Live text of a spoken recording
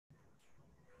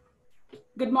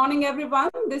Good morning, everyone.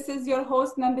 This is your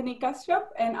host, Nandini Kashyap,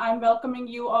 and I'm welcoming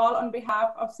you all on behalf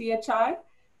of CHI.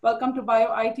 Welcome to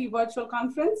BioIT Virtual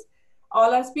Conference.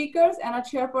 All our speakers and our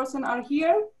chairperson are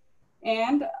here,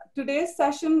 and today's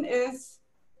session is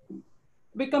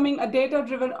Becoming a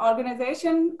Data-Driven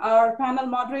Organization. Our panel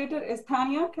moderator is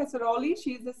Tanya Cashorali.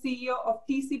 She's the CEO of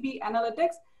TCB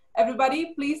Analytics.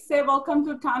 Everybody, please say welcome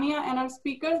to Tanya and our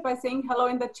speakers by saying hello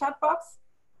in the chat box.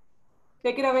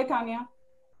 Take it away, Tanya.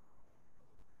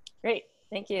 Great,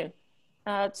 thank you.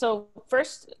 So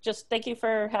first, just thank you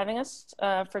for having us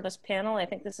for this panel. I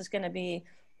think this is going to be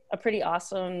a pretty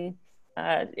awesome,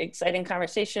 exciting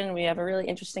conversation. We have a really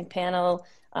interesting panel,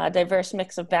 diverse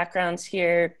mix of backgrounds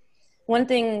here. One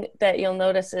thing that you'll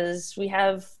notice is we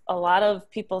have a lot of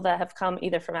people that have come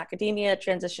either from academia,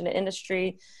 transition to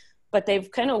industry, but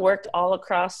they've kind of worked all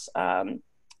across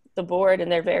the board in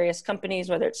their various companies,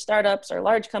 whether it's startups or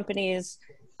large companies,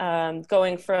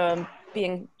 going from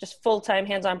being just full-time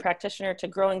hands-on practitioner to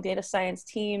growing data science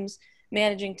teams,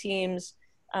 managing teams,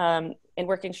 and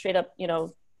working straight up,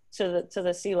 to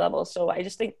the C-level. So I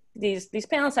just think these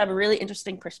panelists have a really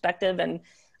interesting perspective,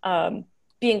 and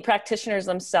being practitioners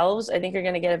themselves, I think you're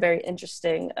going to get a very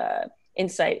interesting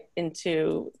insight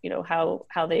into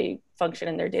how they function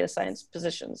in their data science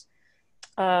positions.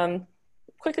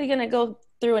 Quickly going to go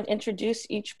through and introduce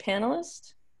each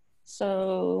panelist.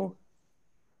 So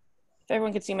if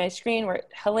everyone can see my screen, where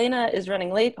Helena is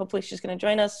running late. Hopefully she's going to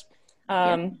join us.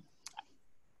 Oh,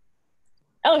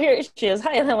 here she is.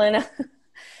 Hi, Helena.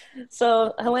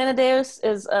 So Helena Deus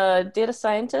is a data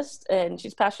scientist, and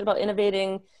she's passionate about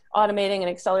innovating, automating, and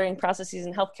accelerating processes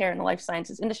in healthcare and the life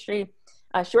sciences industry.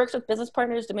 She works with business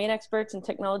partners, domain experts, and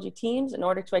technology teams in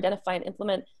order to identify and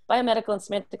implement biomedical and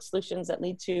semantic solutions that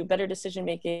lead to better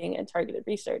decision-making and targeted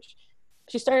research.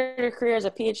 She started her career as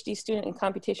a PhD student in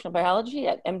computational biology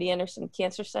at MD Anderson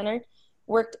Cancer Center,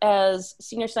 worked as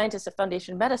senior scientist at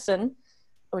Foundation Medicine,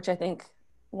 which I think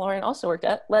Lauren also worked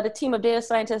at, led a team of data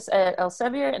scientists at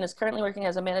Elsevier, and is currently working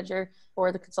as a manager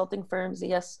for the consulting firm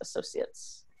ZS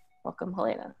Associates. Welcome,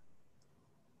 Helena.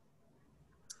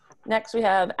 Next, we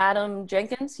have Adam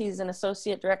Jenkins. He's an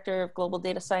associate director of global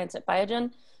data science at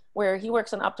Biogen, where he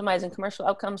works on optimizing commercial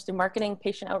outcomes through marketing,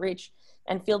 patient outreach,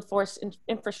 and field force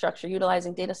infrastructure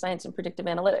utilizing data science and predictive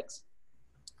analytics.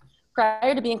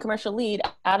 Prior to being commercial lead,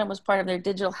 Adam was part of their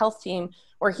digital health team,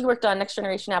 where he worked on next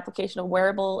generation application of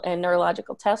wearable and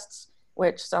neurological tests,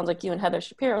 which sounds like you and Heather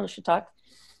Shapiro should talk.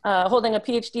 Holding a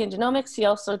PhD in genomics, he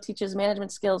also teaches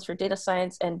management skills for data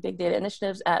science and big data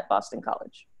initiatives at Boston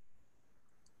College.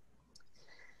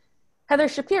 Heather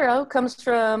Shapiro comes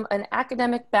from an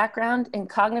academic background in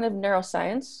cognitive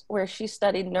neuroscience, where she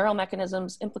studied neural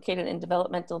mechanisms implicated in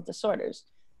developmental disorders.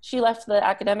 She left the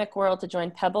academic world to join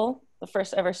Pebble, the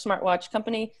first ever smartwatch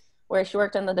company, where she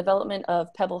worked on the development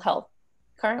of Pebble Health.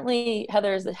 Currently,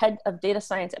 Heather is the head of data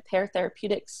science at Pear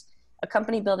Therapeutics, a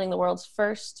company building the world's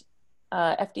first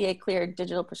FDA-cleared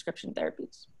digital prescription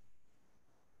therapies.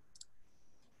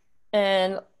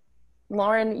 And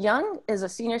Lauren Young is a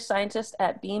senior scientist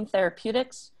at Beam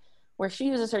Therapeutics, where she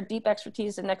uses her deep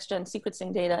expertise in next-gen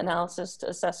sequencing data analysis to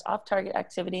assess off-target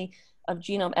activity of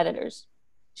genome editors.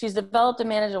 She's developed and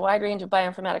managed a wide range of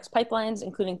bioinformatics pipelines,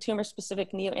 including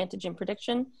tumor-specific neoantigen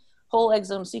prediction, whole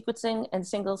exome sequencing, and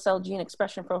single-cell gene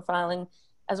expression profiling,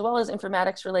 as well as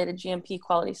informatics-related GMP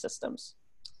quality systems.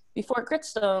 Before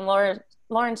Gritstone,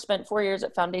 Lauren spent 4 years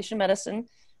at Foundation Medicine,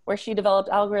 where she developed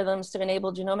algorithms to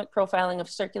enable genomic profiling of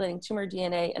circulating tumor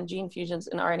DNA and gene fusions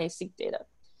in RNA-seq data.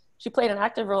 She played an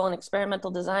active role in experimental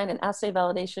design and assay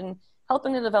validation,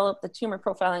 helping to develop the tumor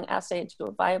profiling assay into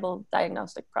a viable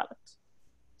diagnostic product.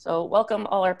 So welcome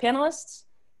all our panelists.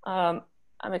 I'm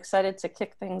excited to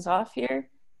kick things off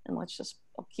here, and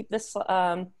I'll keep this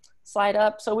slide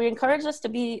up. So we encourage this to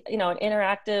be, an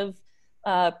interactive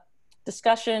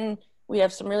discussion. We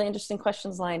have some really interesting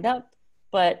questions lined up,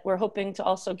 but we're hoping to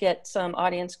also get some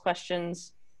audience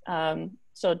questions.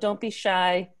 So don't be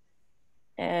shy,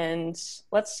 and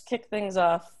let's kick things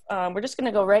off. We're just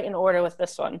gonna go right in order with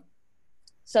this one.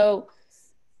 So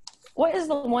what is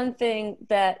the one thing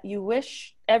that you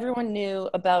wish everyone knew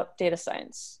about data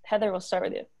science? Heather, we'll start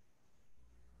with you.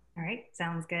 All right,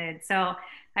 sounds good. So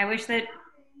I wish that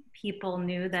people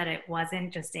knew that it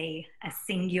wasn't just a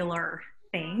singular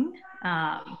thing.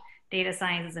 Data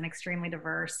science is an extremely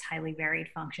diverse, highly varied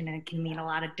function, and it can mean a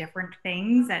lot of different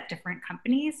things at different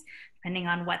companies, depending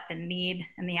on what the need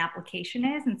and the application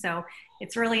is. And so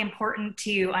it's really important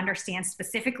to understand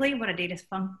specifically what a data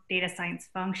science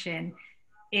function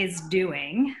is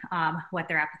doing, what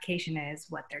their application is,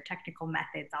 what their technical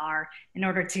methods are, in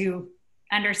order to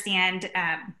understand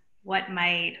what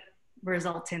might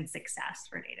result in success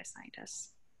for data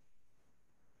scientists.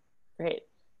 Great.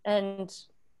 And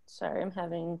sorry,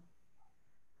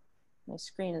 my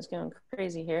screen is going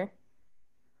crazy here.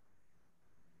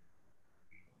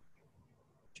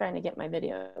 Trying to get my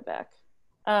video back.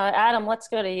 Adam, let's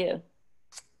go to you.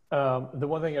 The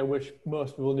one thing I wish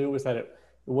most people knew was that it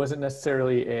wasn't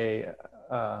necessarily a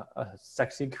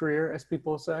sexy career, as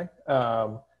people say.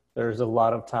 There's a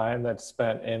lot of time that's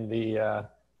spent in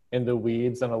the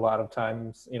weeds, and a lot of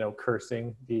times,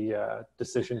 cursing the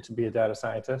decision to be a data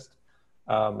scientist.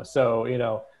 So,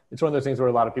 it's one of those things where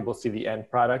a lot of people see the end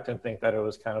product and think that it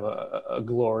was kind of a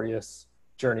glorious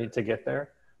journey to get there.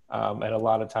 And a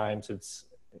lot of times it's,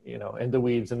 in the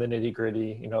weeds and the nitty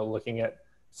gritty, looking at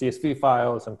CSV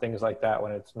files and things like that,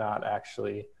 when it's not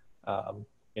actually,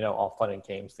 all fun and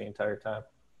games the entire time.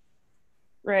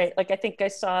 Right. Like I think I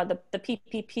saw the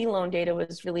PPP loan data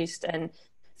was released and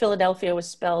Philadelphia was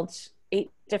spelled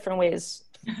 8 different ways.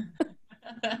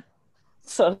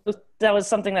 So that was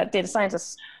something that data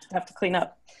scientists have to clean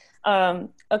up.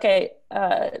 Okay,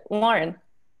 Lauren.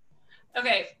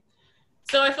 Okay,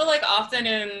 so I feel like often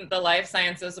in the life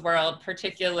sciences world,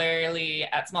 particularly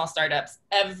at small startups,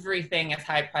 everything is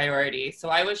high priority. So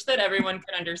I wish that everyone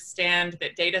could understand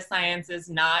that data science is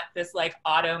not this like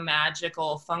auto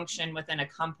magical function within a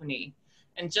company.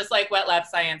 And just like wet lab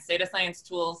science, data science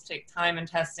tools take time and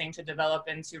testing to develop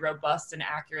into robust and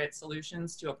accurate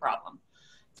solutions to a problem.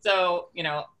 So,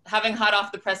 having hot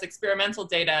off the press experimental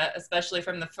data, especially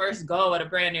from the first go at a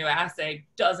brand new assay,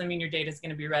 doesn't mean your data is going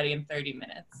to be ready in 30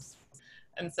 minutes.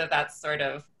 And so that's sort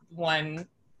of one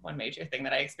major thing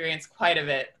that I experienced quite a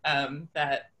bit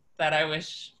that I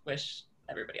wish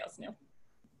everybody else knew.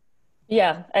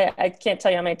 Yeah, I can't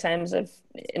tell you how many times I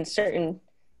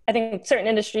think certain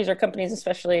industries or companies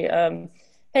especially,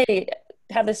 hey,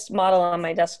 have this model on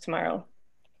my desk tomorrow.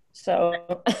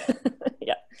 So,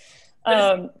 yeah.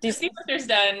 Do you see what there's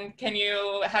done? Can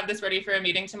you have this ready for a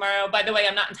meeting tomorrow? By the way,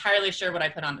 I'm not entirely sure what I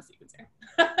put on the sequencer.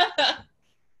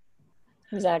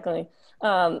 Exactly.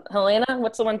 Helena,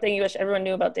 what's the one thing you wish everyone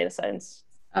knew about data science?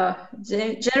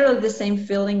 Generally the same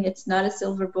feeling. It's not a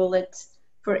silver bullet.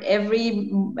 For every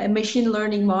machine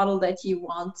learning model that you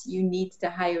want, you need to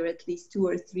hire at least 2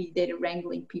 or 3 data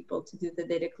wrangling people to do the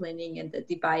data cleaning and the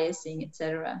debiasing,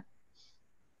 etc.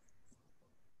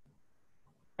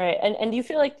 Right. And do you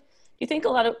feel like, do you think a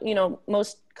lot of,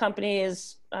 most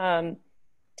companies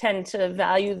tend to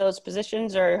value those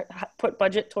positions or put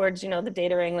budget towards, the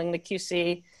data wrangling, the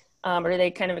QC, or do they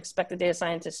kind of expect the data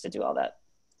scientists to do all that?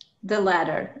 The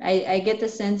latter. I get the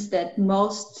sense that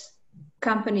most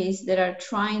companies that are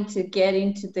trying to get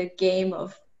into the game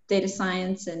of data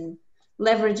science and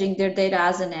leveraging their data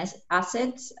as an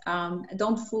asset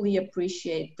don't fully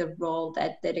appreciate the role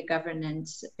that data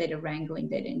governance, data wrangling,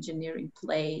 data engineering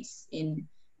plays in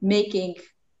making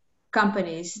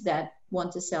companies that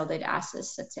want to sell data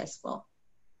assets successful.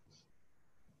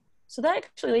 So that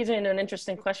actually leads me into an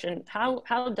interesting question.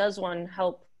 How does one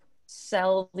help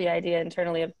sell the idea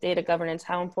internally of data governance,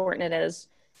 how important it is?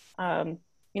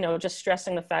 Just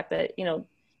stressing the fact that,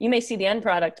 you may see the end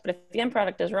product, but if the end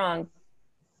product is wrong,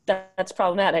 that's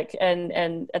problematic.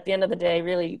 And at the end of the day,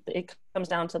 really, it comes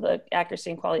down to the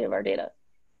accuracy and quality of our data.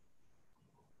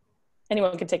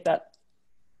 Anyone can take that.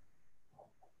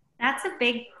 That's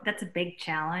a big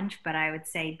challenge, but I would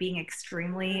say being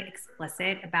extremely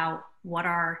explicit about what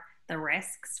are the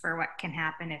risks for what can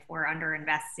happen if we're under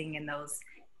investing in those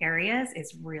areas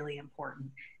is really important.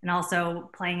 And also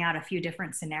playing out a few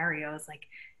different scenarios, like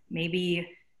maybe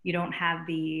you don't have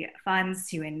the funds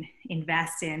to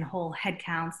invest in whole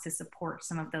headcounts to support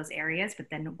some of those areas, but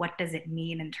then what does it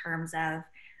mean in terms of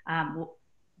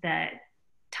the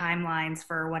timelines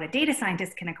for what a data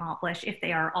scientist can accomplish if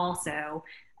they are also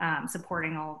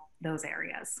supporting all those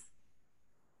areas?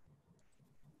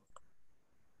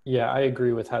 Yeah, I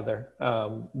agree with Heather.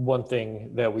 One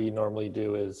thing that we normally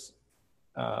do is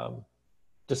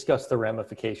discuss the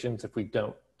ramifications if we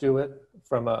don't do it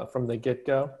from the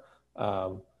get-go.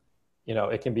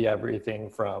 It can be everything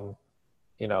from,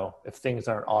 if things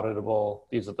aren't auditable,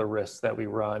 these are the risks that we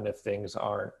run. If things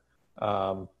aren't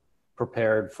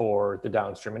prepared for the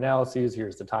downstream analyses,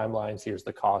 here's the timelines, here's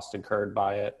the cost incurred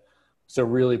by it. So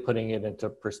really putting it into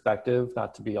perspective,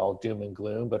 not to be all doom and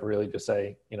gloom, but really to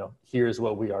say, here's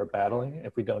what we are battling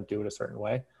if we don't do it a certain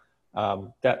way.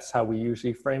 That's how we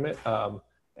usually frame it. And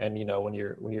when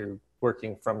you're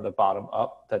working from the bottom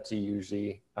up, that's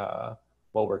usually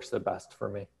what works the best for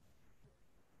me.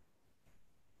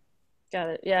 Got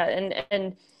it. Yeah,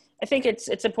 and I think it's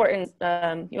important.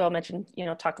 You all mentioned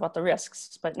talk about the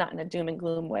risks, but not in a doom and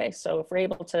gloom way. So if we're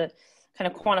able to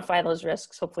kind of quantify those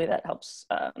risks, hopefully that helps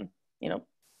you know,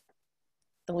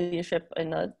 the leadership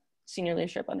and the senior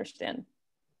leadership understand.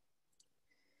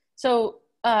 So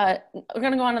we're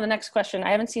going to go on to the next question.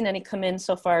 I haven't seen any come in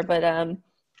so far, but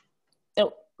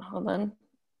oh, hold on.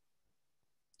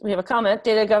 We have a comment.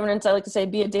 Data governance, I like to say,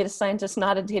 be a data scientist,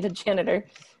 not a data janitor,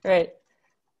 right?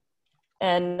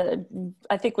 And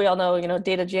I think we all know, you know,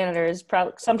 data janitor is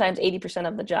probably sometimes 80%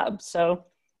 of the job. So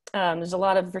there's a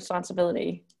lot of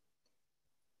responsibility.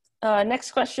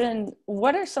 Next question,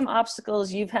 what are some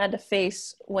obstacles you've had to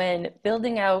face when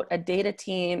building out a data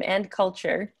team and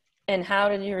culture, and how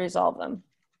did you resolve them?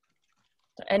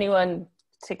 Anyone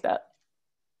take that?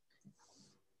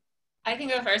 I can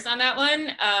go first on that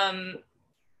one.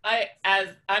 I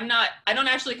don't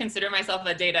actually consider myself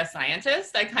a data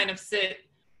scientist. I kind of sit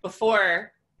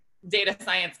before data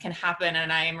science can happen,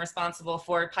 and I am responsible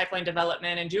for pipeline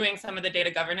development and doing some of the data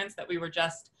governance that we were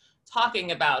just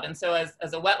talking about. And so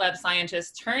as a wet lab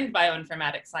scientist turned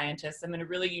bioinformatics scientist, I'm in a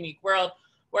really unique world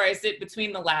where I sit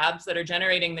between the labs that are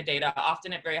generating the data,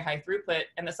 often at very high throughput,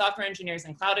 and the software engineers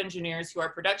and cloud engineers who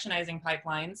are productionizing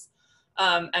pipelines,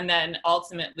 and then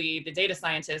ultimately the data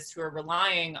scientists who are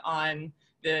relying on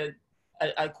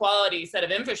a quality set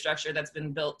of infrastructure that's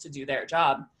been built to do their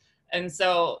job. And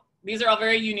so these are all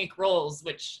very unique roles,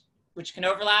 which can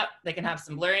overlap. They can have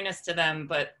some blurriness to them,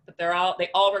 but they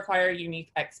all require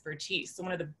unique expertise. So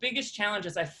one of the biggest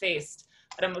challenges I've faced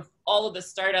at all of the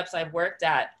startups I've worked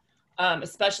at,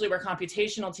 especially where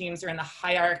computational teams are in the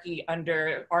hierarchy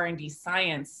under R&D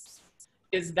science,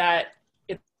 is that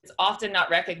it's often not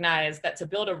recognized that to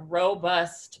build a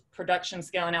robust production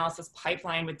scale analysis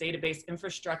pipeline with database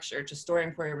infrastructure to store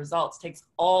and query results takes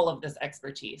all of this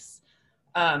expertise.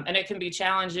 And it can be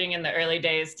challenging in the early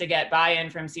days to get buy-in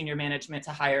from senior management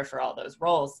to hire for all those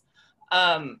roles.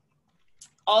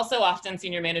 Also, often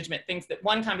senior management thinks that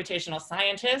one computational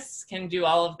scientist can do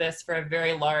all of this for a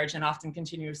very large and often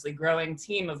continuously growing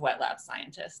team of wet lab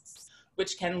scientists,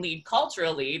 which can lead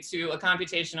culturally to a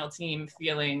computational team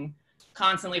feeling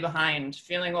constantly behind,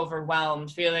 feeling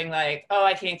overwhelmed, feeling like, oh,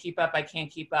 I can't keep up.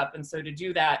 And so to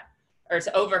do that, or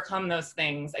to overcome those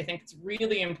things, I think it's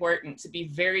really important to be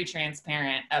very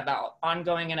transparent about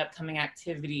ongoing and upcoming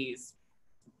activities,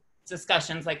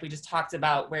 discussions like we just talked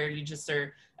about, where you just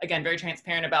are, again, very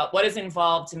transparent about what is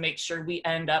involved to make sure we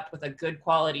end up with a good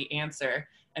quality answer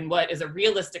and what is a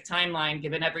realistic timeline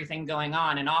given everything going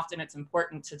on. And often it's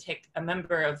important to take a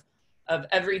member of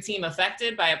every team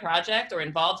affected by a project or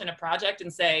involved in a project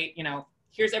and say, you know,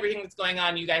 here's everything that's going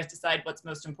on. You guys decide what's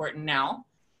most important now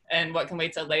and what can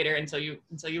wait till later until you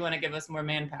want to give us more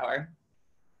manpower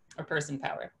or person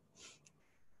power.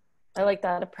 I like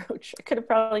that approach. I could have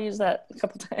probably used that a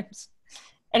couple times.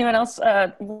 Anyone else?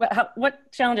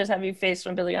 What challenges have you faced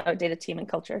when building out a data team and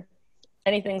culture?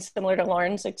 Anything similar to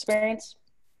Lauren's experience?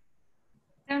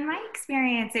 So in my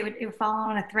experience, it would follow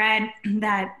on a thread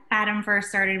that Adam first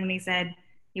started when he said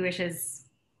he wishes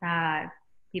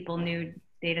people knew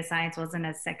data science wasn't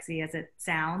as sexy as it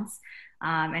sounds,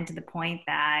 and to the point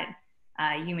that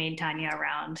you made, Tanya,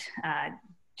 around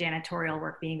janitorial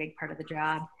work being a big part of the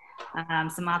job.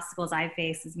 Some obstacles I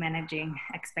face is managing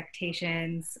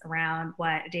expectations around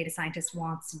what a data scientist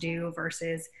wants to do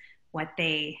versus what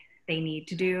they need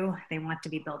to do. They want to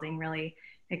be building really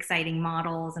exciting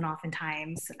models, and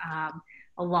oftentimes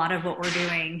a lot of what we're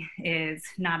doing is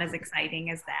not as exciting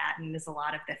as that, and there's a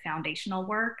lot of the foundational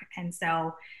work. And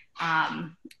so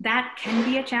that can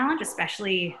be a challenge,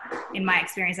 especially in my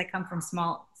experience. I come from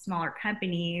smaller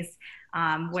companies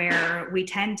where we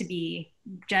tend to be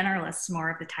generalists more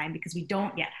of the time because we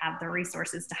don't yet have the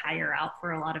resources to hire out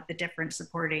for a lot of the different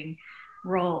supporting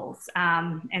roles.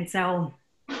 And so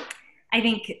I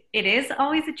think it is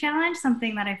always a challenge.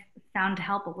 Something that I've found to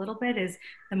help a little bit is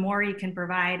the more you can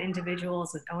provide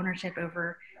individuals with ownership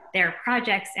over their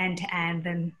projects end to end,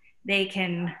 then they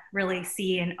can really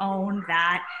see and own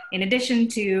that in addition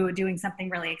to doing something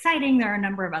really exciting, there are a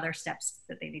number of other steps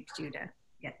that they need to do to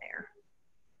get there.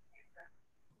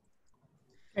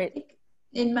 Great.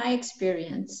 In my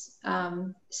experience,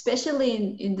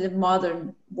 especially in the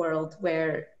modern world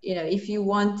where, you know, if you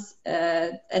want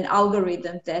an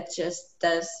algorithm that just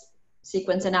does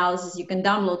sequence analysis, you can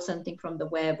download something from the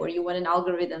web, or you want an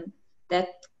algorithm that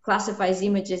classifies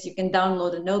images, you can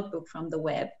download a notebook from the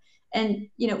web. And,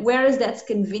 you know, whereas that's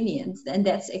convenient and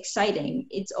that's exciting,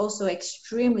 it's also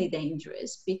extremely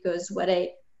dangerous, because what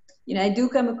I do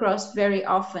come across very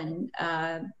often,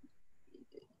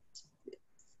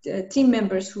 team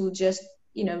members who just,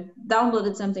 you know,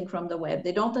 downloaded something from the web.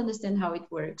 They don't understand how it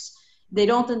works. they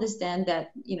don't understand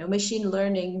that, machine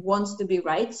learning wants to be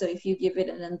right. So if you give it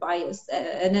an unbiased,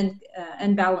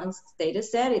 unbalanced data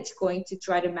set, it's going to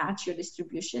try to match your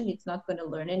distribution. It's not going to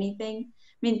learn anything.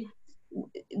 I mean,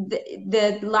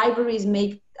 the libraries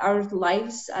make our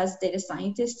lives as data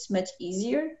scientists much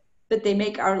easier, but they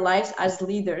make our lives as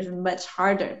leaders much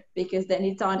harder, because then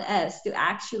it's on us to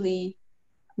actually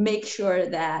make sure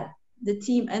that the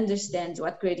team understands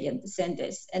what gradient descent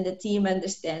is, and the team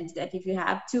understands that if you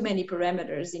have too many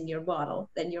parameters in your model,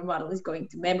 then your model is going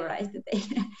to memorize the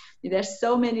data. There's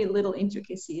so many little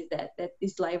intricacies that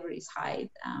these libraries hide,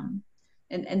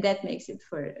 and that makes it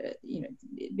for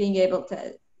being able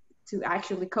to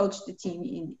actually coach the team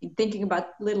in thinking about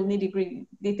little nitty-gritty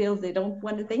details they don't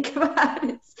want to think about.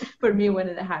 It's, for me, one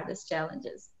of the hardest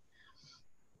challenges.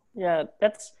 Yeah,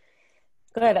 go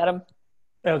ahead, Adam.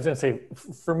 I was going to say,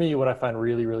 for me, what I find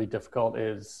really, really difficult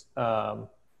is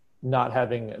not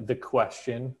having the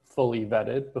question fully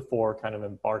vetted before kind of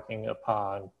embarking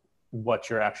upon what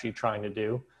you're actually trying to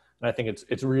do. And I think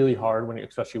it's really hard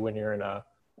especially when you're in a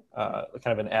kind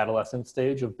of an adolescent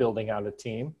stage of building out a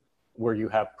team, where you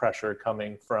have pressure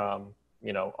coming from,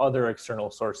 other external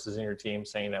sources in your team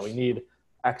saying that we need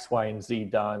X, Y, and Z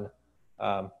done.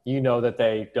 That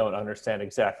they don't understand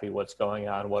exactly what's going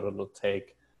on, what it'll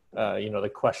take.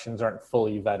 The questions aren't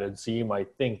fully vetted. So you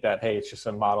might think that, hey, it's just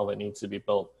a model that needs to be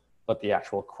built. But the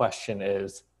actual question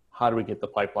is, how do we get the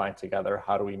pipeline together?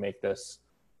 How do we make this,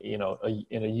 in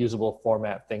a usable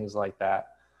format, things like that.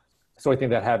 So I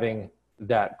think that having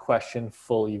that question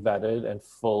fully vetted and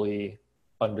fully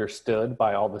understood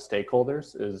by all the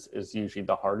stakeholders is usually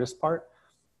the hardest part.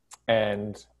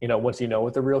 And, once you know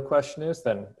what the real question is,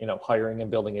 then, hiring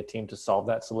and building a team to solve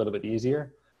that's a little bit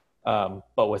easier.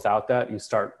 But without that, you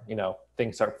start,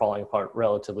 things start falling apart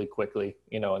relatively quickly,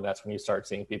 and that's when you start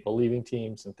seeing people leaving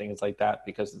teams and things like that,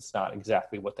 because it's not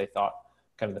exactly what they thought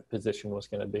kind of the position was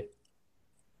going to be.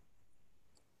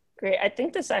 Great. I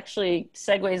think this actually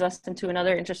segues us into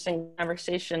another interesting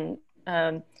conversation.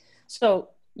 So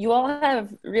you all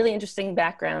have really interesting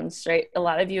backgrounds, right? A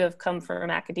lot of you have come from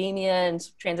academia and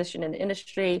transitioned into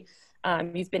industry.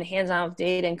 You've been hands-on with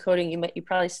data and coding. You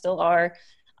probably still are.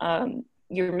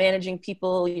 You're managing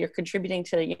people. You're contributing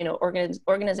to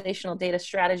organizational data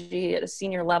strategy at a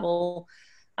senior level.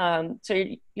 So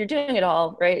you're doing it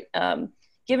all, right?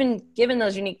 Given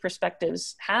those unique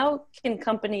perspectives, how can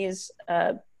companies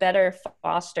better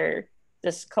foster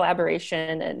this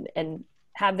collaboration and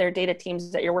have their data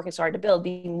teams that you're working so hard to build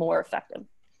be more effective?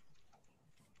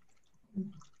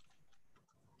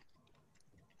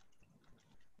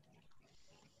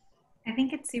 I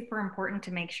think it's super important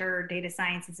to make sure data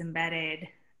science is embedded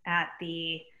at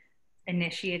the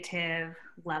initiative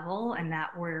level, and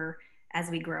that as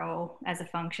we grow as a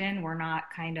function, we're not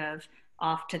kind of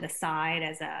off to the side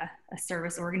as a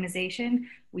service organization.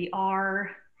 We are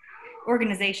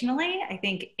organizationally, I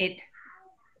think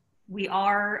we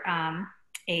are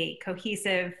a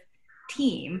cohesive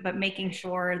team, but making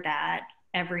sure that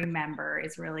every member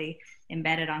is really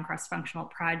embedded on cross-functional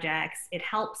projects. It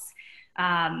helps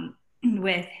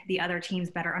with the other teams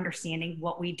better understanding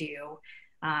what we do,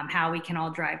 how we can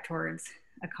all drive towards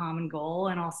a common goal.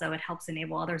 And also it helps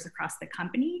enable others across the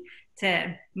company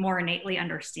to more innately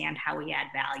understand how we add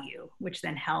value, which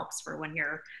then helps for when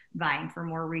you're vying for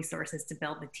more resources to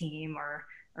build the team or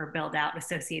build out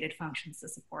associated functions to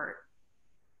support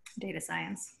data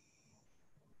science.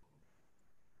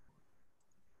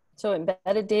 So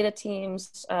embedded data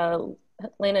teams, Helena,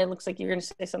 it looks like you're going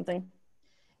to say something.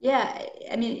 Yeah,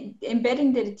 I mean,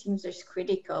 embedding data teams is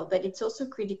critical, but it's also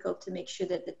critical to make sure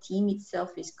that the team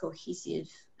itself is cohesive,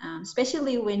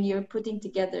 especially when you're putting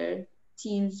together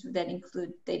teams that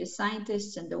include data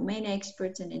scientists and domain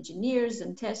experts and engineers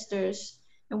and testers.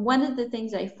 And one of the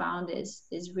things I found is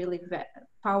really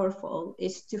powerful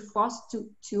is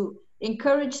to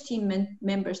encourage team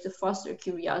members to foster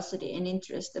curiosity and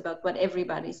interest about what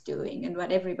everybody's doing and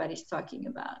what everybody's talking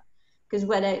about. Because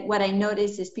what I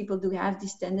notice is people do have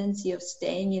this tendency of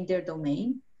staying in their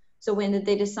domain. So when the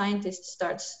data scientist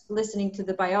starts listening to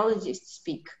the biologist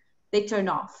speak, they turn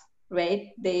off,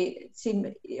 right? They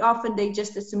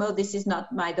just assume, oh, this is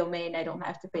not my domain, I don't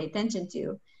have to pay attention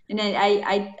to. And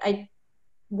I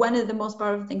one of the most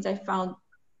powerful things I found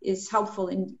is helpful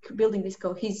in building this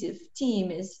cohesive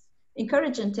team is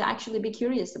encourage them to actually be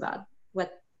curious about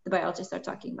what the biologists are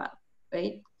talking about,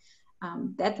 right?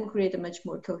 That will create a much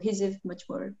more cohesive, much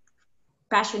more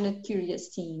passionate, curious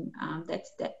team that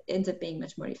ends up being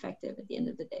much more effective at the end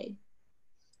of the day.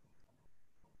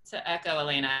 To echo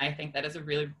Helena, I think that is I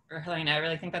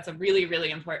really think that's a really,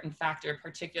 really important factor,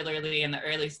 particularly in the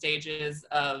early stages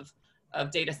of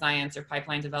data science or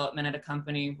pipeline development at a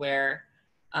company where,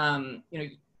 you know,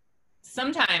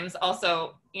 sometimes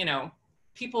also, you know,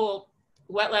 people,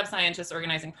 wet lab scientists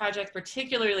organizing projects,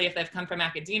 particularly if they've come from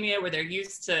academia where they're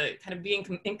used to kind of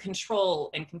being in control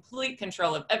and complete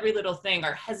control of every little thing,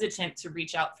 are hesitant to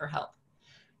reach out for help.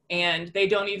 And they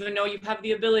don't even know you have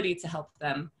the ability to help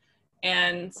them.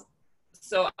 And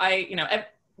so you know,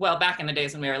 well, back in the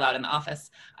days when we were allowed in the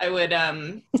office, I would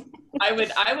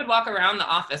walk around the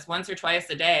office once or twice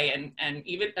a day, and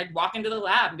even I'd walk into the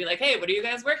lab and be like, hey, what are you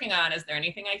guys working on? Is there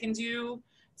anything I can do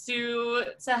to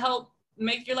help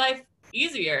make your life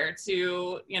easier,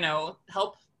 to, you know,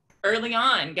 help early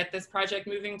on get this project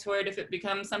moving toward, if it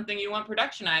becomes something you want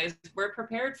productionized, we're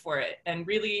prepared for it. And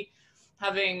really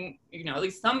having, you know, at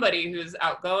least somebody who's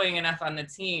outgoing enough on the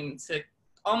team to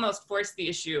almost force the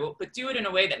issue, but do it in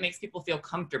a way that makes people feel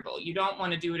comfortable. You don't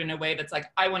want to do it in a way that's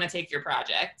like, I want to take your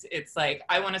project. It's like,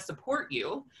 I want to support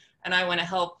you and I want to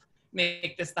help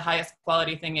make this the highest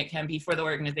quality thing it can be for the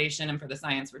organization and for the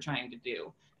science we're trying to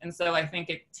do. And so I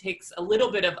think it takes a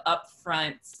little bit of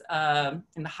upfront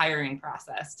in the hiring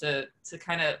process to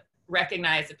kind of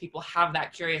recognize that people have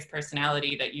that curious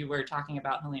personality that you were talking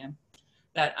about, Helena,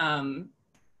 that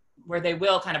where they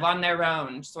will kind of on their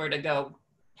own sort of go,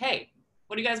 hey,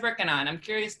 what are you guys working on? I'm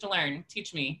curious to learn,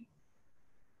 teach me,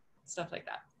 stuff like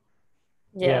that.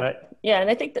 Yeah, and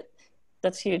I think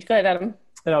that's huge. Go ahead, Adam.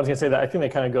 And I was gonna say that I think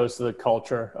that kind of goes to the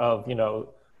culture of, you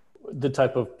know, the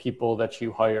type of people that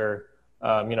you hire.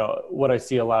 You know, what I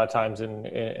see a lot of times,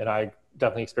 and I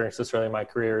definitely experienced this early in my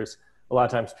career, is a lot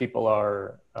of times people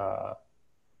are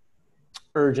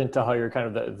urgent to hire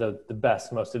kind of the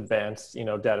best, most advanced, you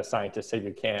know, data scientist that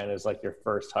you can as like your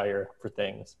first hire for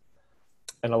things.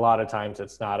 And a lot of times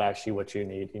it's not actually what you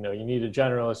need. You know, you need a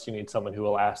generalist, you need someone who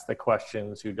will ask the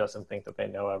questions, who doesn't think that they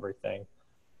know everything.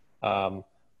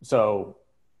 So,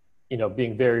 you know,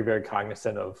 being very, very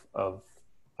cognizant of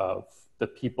the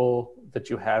people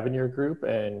that you have in your group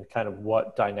and kind of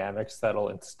what dynamics that'll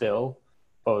instill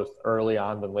both early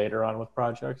on than later on with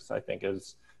projects, I think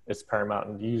is paramount,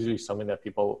 and usually something that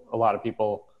a lot of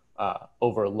people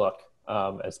overlook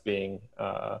as being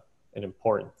an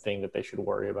important thing that they should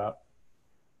worry about.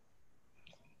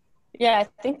 Yeah,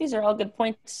 I think these are all good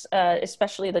points,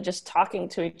 especially the just talking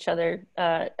to each other.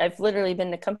 I've literally been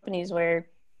to companies where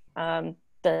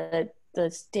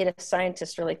the data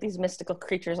scientists are like these mystical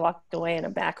creatures locked away in a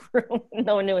back room.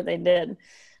 No one knew what they did.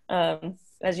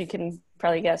 As you can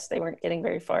probably guess, they weren't getting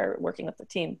very far working with the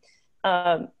team.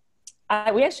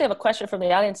 We actually have a question from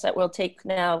the audience that we'll take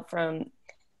now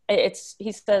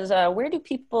he says, where do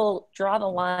people draw the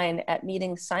line at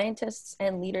meeting scientists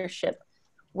and leadership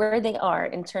where they are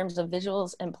in terms of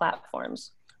visuals and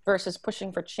platforms versus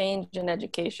pushing for change in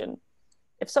education?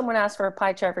 If someone asks for a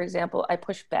pie chart, for example, I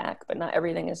push back, but not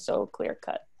everything is so clear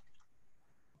cut.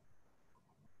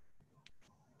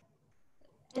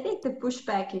 I think the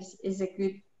pushback is a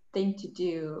good thing to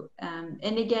do. And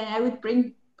again, I would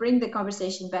bring the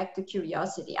conversation back to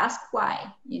curiosity. Ask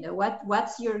why. You know,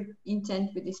 what's your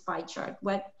intent with this pie chart?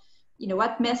 What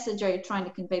message are you trying to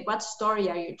convey? What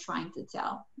story are you trying to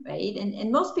tell, right?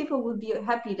 And most people would be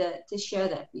happy to share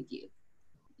that with you.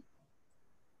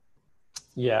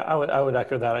 Yeah, I would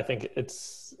echo that. I think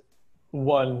it's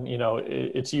one, you know,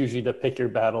 it's usually the pick your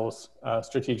battles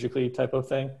strategically type of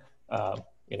thing.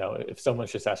 You know, if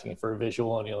someone's just asking for a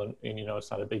visual and you know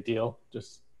it's not a big deal,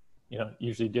 just, you know,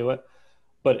 usually do it.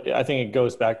 But I think it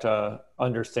goes back to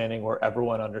understanding where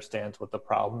everyone understands what the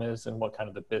problem is and what kind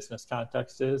of the business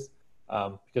context is.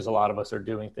 Because a lot of us are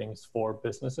doing things for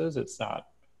businesses. It's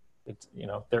you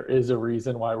know, there is a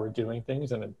reason why we're doing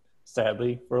things, and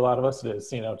sadly for a lot of us it is,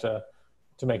 you know, to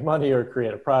make money or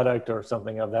create a product or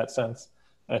something of that sense.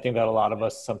 And I think that a lot of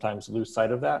us sometimes lose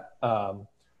sight of that.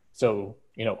 So,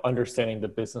 you know, understanding the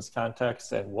business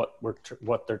context and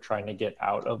what they're trying to get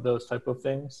out of those type of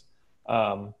things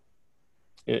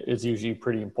is usually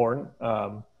pretty important.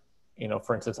 You know,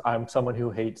 for instance, I'm someone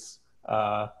who hates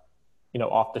you know,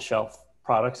 off-the-shelf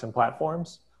products and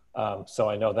platforms. So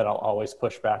I know that I'll always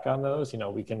push back on those. You know,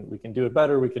 we can do it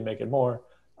better, we can make it more.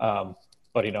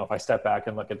 But, you know, if I step back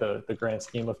and look at the grand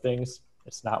scheme of things,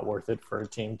 it's not worth it for a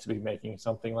team to be making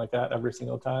something like that every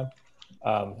single time.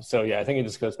 So yeah, I think it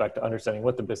just goes back to understanding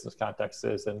what the business context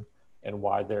is and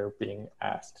why they're being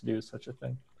asked to do such a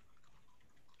thing.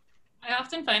 I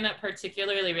often find that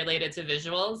particularly related to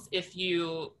visuals. If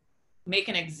you make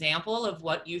an example of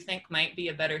what you think might be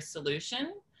a better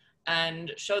solution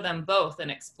and show them both and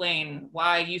explain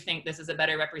why you think this is a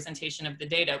better representation of the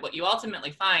data, what you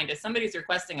ultimately find is somebody's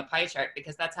requesting a pie chart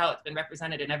because that's how it's been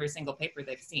represented in every single paper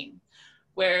they've seen.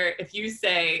 Where if you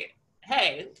say,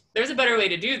 hey, there's a better way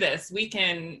to do this. We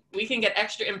can get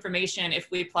extra information if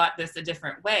we plot this a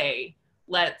different way.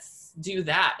 Let's do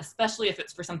that, especially if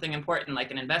it's for something important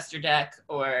like an investor deck,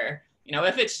 or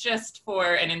if it's just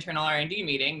for an internal R&D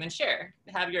meeting, then sure,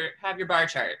 have your bar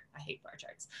chart. I hate bar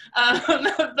charts,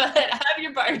 but have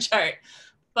your bar chart.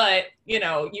 But you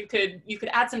could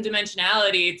add some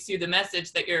dimensionality to the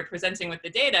message that you're presenting with the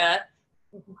data,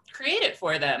 create it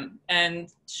for them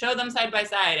and show them side by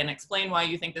side and explain why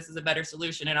you think this is a better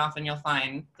solution. And often you'll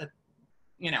find that,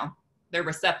 they're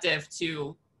receptive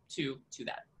to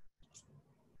that.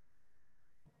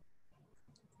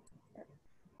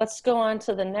 Let's go on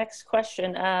to the next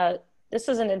question. This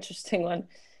is an interesting one.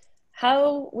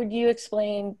 How would you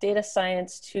explain data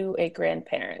science to a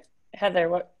grandparent?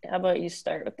 Heather, how about you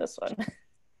start with this one?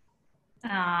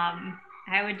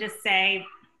 I would just say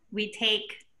we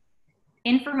take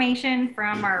information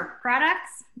from our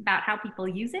products about how people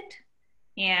use it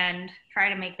and try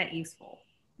to make that useful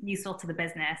to the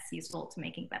business, useful to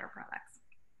making better products.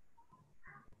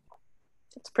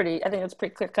 I think it's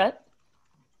pretty clear cut.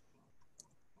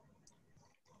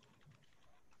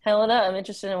 Helena, I'm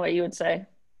interested in what you would say.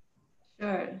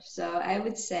 Sure. So I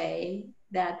would say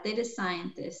that data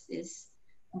scientist is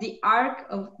the art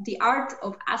of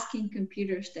asking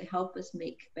computers to help us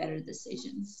make better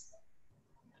decisions.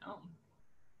 Oh.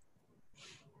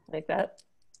 Like that.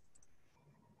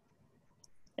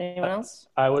 Anyone else?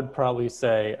 I would probably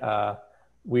say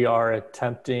we are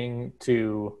attempting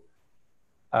to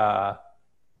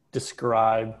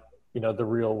describe, the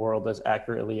real world as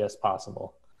accurately as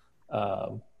possible.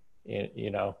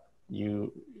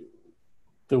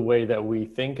 The way that we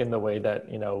think and the way that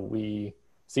we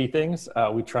see things,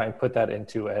 we try and put that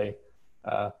into a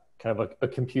kind of a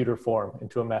computer form,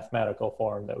 into a mathematical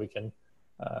form that we can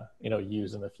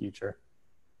use in the future.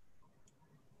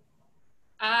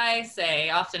 I say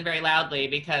often very loudly,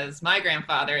 because my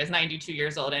grandfather is 92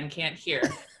 years old and can't hear.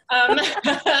 And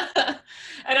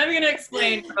I'm going to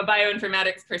explain from a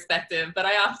bioinformatics perspective, but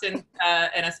I often,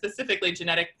 and a specifically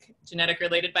genetic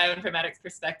related bioinformatics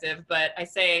perspective, but I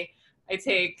say I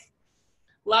take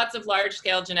lots of large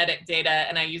scale genetic data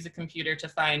and I use a computer to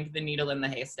find the needle in the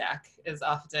haystack, is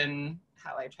often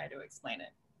how I try to explain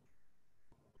it.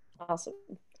 Awesome.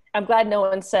 I'm glad no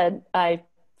one said I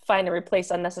find and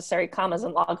replace unnecessary commas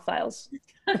and log files.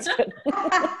 That's good.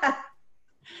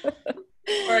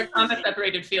 Or a comma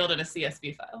separated field in a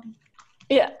CSV file.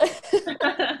 Yeah.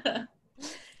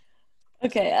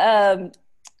 Okay.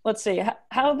 Let's see.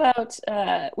 How about,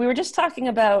 we were just talking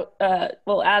about,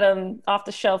 Adam,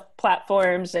 off-the-shelf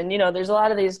platforms, and there's a lot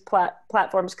of these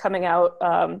platforms coming out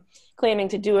claiming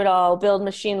to do it all, build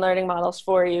machine learning models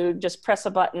for you, just press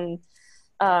a button.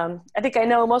 I think I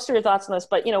know most of your thoughts on this,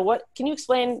 but what can you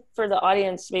explain for the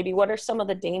audience? Maybe what are some of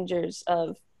the dangers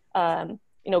of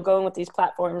going with these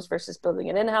platforms versus building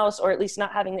it in-house, or at least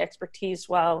not having the expertise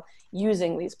while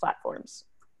using these platforms?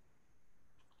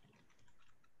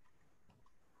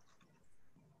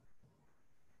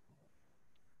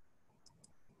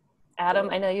 Adam,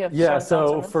 I know you have yeah. some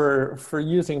thoughts on So for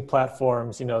using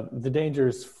platforms, the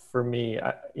dangers for me,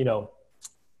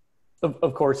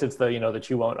 of course, it's that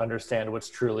you won't understand what's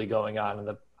truly going on in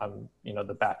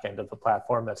the back end of the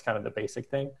platform. That's kind of the basic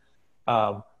thing.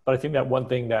 But I think that one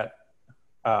thing that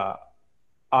I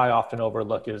often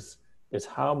overlook is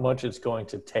how much it's going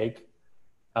to take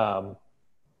from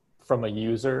a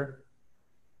user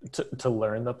to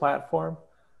learn the platform.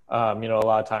 A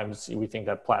lot of times we think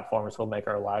that platforms will make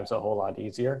our lives a whole lot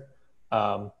easier.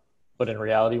 But in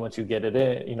reality, once you get it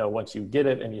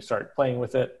and you start playing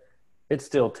with it, it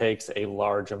still takes a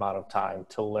large amount of time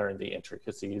to learn the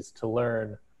intricacies, to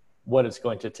learn what it's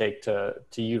going to take to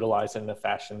utilize it in the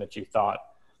fashion that you thought.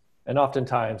 And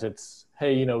oftentimes it's,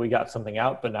 hey, we got something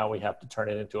out, but now we have to turn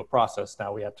it into a process.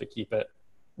 Now we have to keep it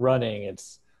running.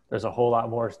 There's a whole lot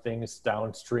more things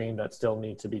downstream that still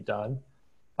need to be done.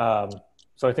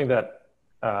 So I think that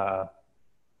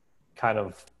kind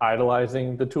of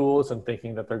idolizing the tools and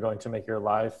thinking that they're going to make your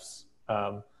lives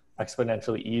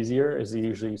exponentially easier is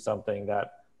usually something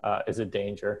that is a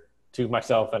danger to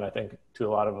myself, and I think to a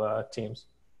lot of teams.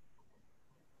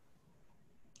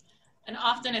 And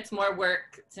often it's more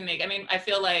work to make. I mean, I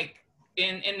feel like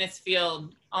in this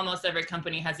field, almost every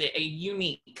company has a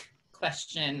unique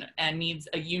question and needs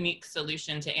a unique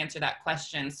solution to answer that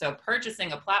question. So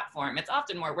purchasing a platform, it's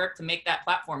often more work to make that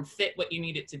platform fit what you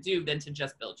need it to do than to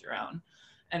just build your own.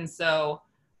 And so,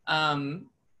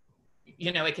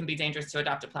 it can be dangerous to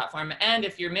adopt a platform. And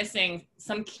if you're missing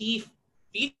some key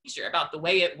feature about the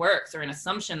way it works or an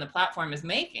assumption the platform is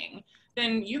making,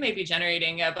 then you may be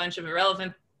generating a bunch of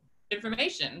irrelevant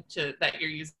information that you're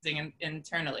using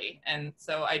internally. And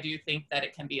so I do think that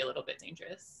it can be a little bit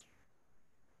dangerous.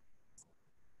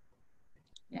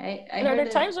 Yeah, and are there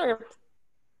times where,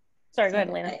 sorry, go ahead,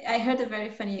 Helena. I heard a very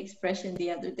funny expression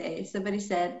the other day. Somebody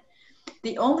said,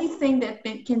 the only thing that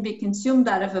can be consumed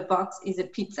out of a box is a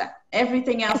pizza.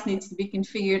 Everything else needs to be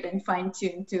configured and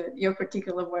fine-tuned to your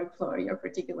particular workflow or your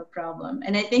particular problem.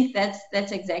 And I think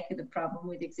that's exactly the problem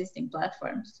with existing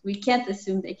platforms. We can't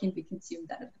assume they can be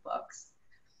consumed out of the box.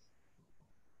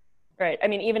 Right. I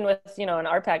mean, even with, an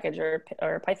R package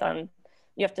or Python,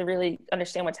 you have to really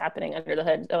understand what's happening under the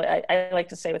hood. So I like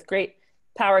to say with great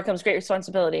power comes great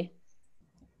responsibility.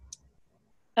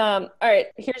 All right,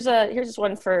 here's just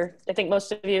one for, I think,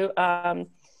 most of you.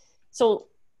 So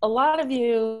a lot of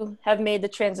you have made the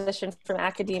transition from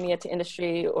academia to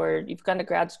industry, or you've gone to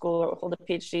grad school or hold a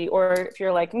PhD, or if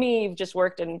you're like me, you've just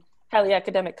worked in highly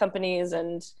academic companies.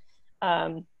 And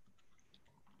I'd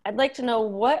like to know,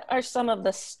 what are some of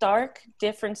the stark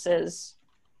differences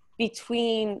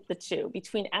between the two,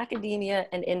 between academia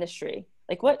and industry?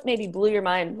 Like, what maybe blew your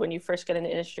mind when you first got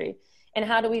into industry, and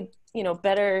how do we,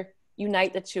 better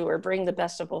unite the two or bring the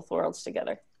best of both worlds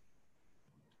together?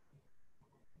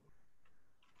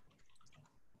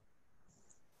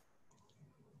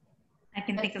 I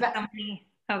can think of somebody.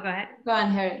 Oh, go ahead. Go on,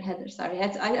 Heather. Sorry,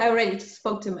 I already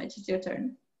spoke too much. It's your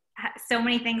turn. So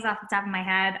many things off the top of my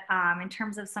head. In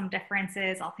terms of some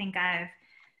differences, I'll think of,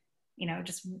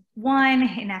 just one.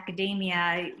 In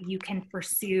academia, you can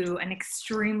pursue an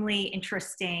extremely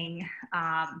interesting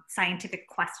scientific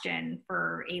question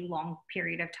for a long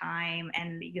period of time,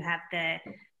 and you have the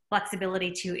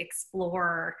flexibility to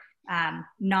explore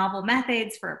novel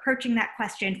methods for approaching that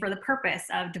question for the purpose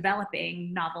of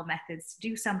developing novel methods to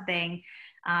do something.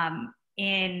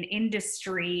 In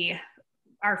industry,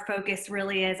 our focus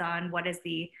really is on what is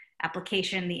the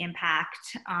application, the impact,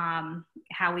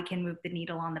 how we can move the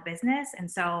needle on the business. And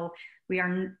so we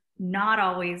are not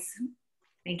always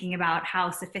thinking about how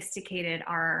sophisticated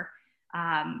our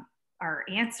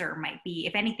answer might be.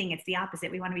 If anything, it's the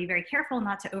opposite. We want to be very careful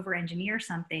not to over-engineer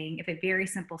something. If a very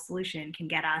simple solution can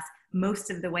get us most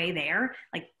of the way there,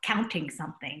 like counting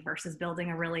something versus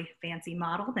building a really fancy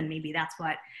model, then maybe that's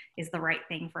what is the right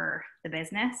thing for the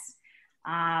business.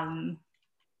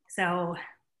 So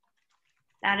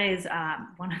that is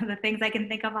one of the things I can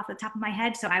think of off the top of my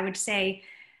head. So I would say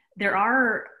there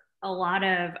are a lot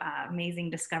of amazing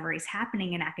discoveries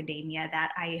happening in academia that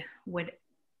I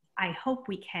hope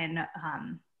we can,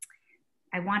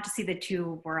 I want to see the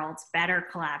two worlds better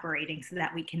collaborating so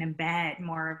that we can embed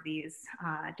more of these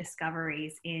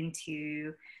discoveries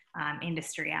into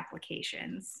industry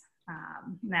applications.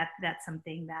 That's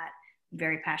something that I'm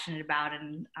very passionate about,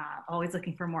 and always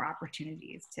looking for more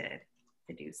opportunities to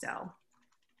do so.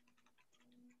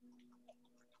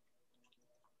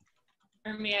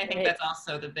 For me, I think that's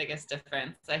also the biggest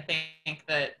difference. I think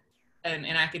that in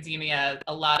academia,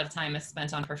 a lot of time is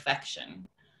spent on perfection.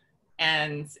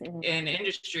 And in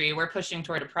industry, we're pushing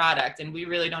toward a product, and we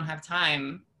really don't have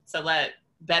time to let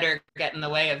better get in the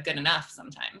way of good enough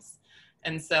sometimes.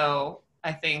 And so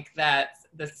I think that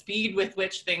the speed with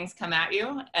which things come at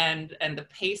you and the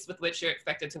pace with which you're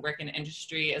expected to work in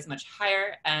industry is much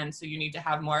higher. And so you need to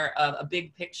have more of a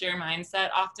big picture mindset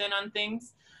often on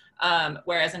things.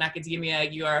 Whereas in academia,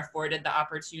 you are afforded the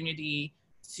opportunity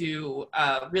to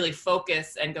really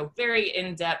focus and go very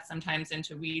in-depth, sometimes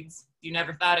into weeds you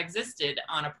never thought existed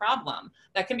on a problem.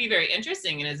 That can be very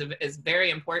interesting and is very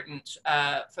important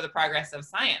for the progress of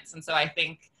science. And so I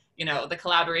think, the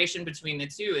collaboration between the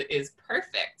two is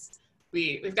perfect.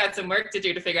 We've got some work to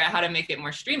do to figure out how to make it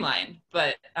more streamlined,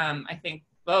 but I think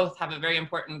both have a very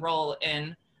important role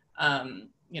in,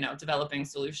 developing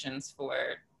solutions for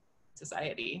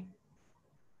society.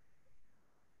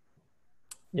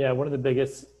 Yeah, one of the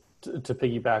biggest, to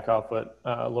piggyback off what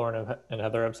Lauren and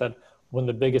Heather have said, one of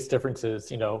the biggest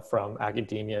differences, from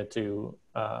academia to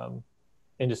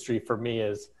industry for me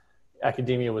is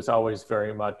academia was always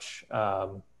very much,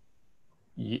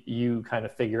 you kind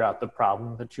of figure out the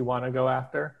problem that you want to go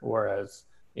after, whereas,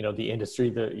 the industry,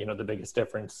 the biggest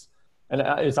difference, and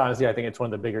it's honestly, I think it's one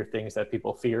of the bigger things that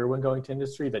people fear when going to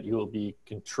industry, that you will be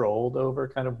controlled over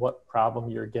kind of what problem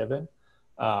you're given.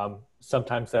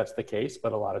 Sometimes that's the case,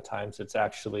 but a lot of times it's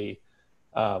actually,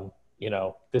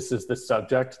 this is the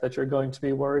subject that you're going to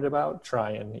be worried about.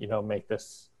 Try and, make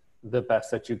this the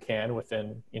best that you can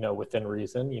within, within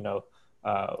reason,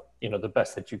 the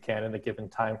best that you can in the given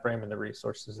time frame and the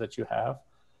resources that you have.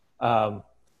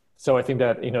 So I think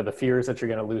that, the fear is that you're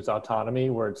going to lose autonomy,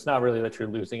 where it's not really that you're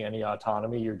losing any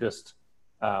autonomy. You're just,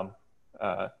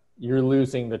 you're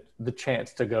losing the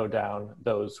chance to go down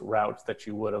those routes that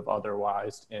you would have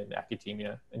otherwise in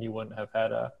academia and you wouldn't have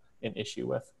had an issue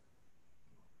with.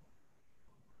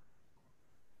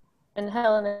 And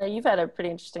Helena, you've had a pretty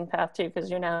interesting path too,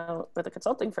 because you're now with a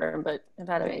consulting firm, but have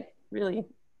had a really,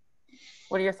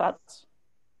 what are your thoughts?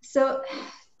 So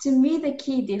to me, the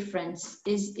key difference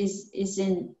is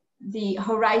in the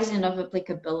horizon of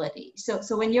applicability. So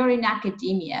when you're in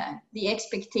academia, the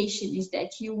expectation is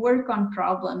that you work on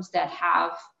problems that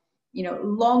have,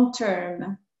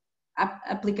 long-term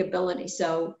applicability.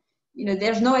 So,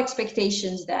 there's no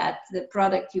expectations that the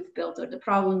product you've built or the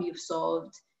problem you've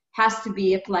solved has to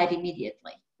be applied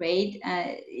immediately, right?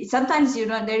 Sometimes,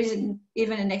 there isn't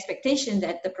even an expectation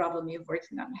that the problem you're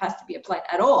working on has to be applied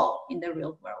at all in the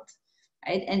real world,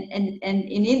 right? And in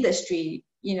industry,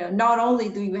 not only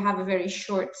do you have a very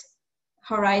short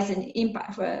horizon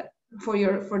impact for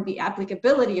the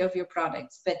applicability of your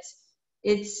products, but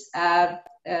it's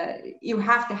you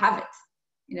have to have it.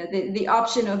 The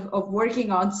option of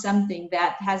working on something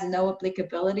that has no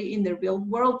applicability in the real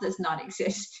world does not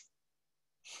exist.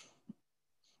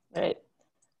 Right.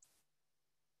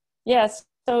 Yes.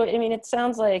 So, I mean, it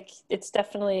sounds like it's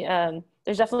definitely,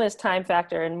 there's definitely this time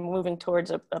factor in moving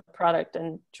towards a product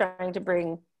and trying to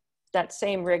bring that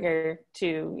same rigor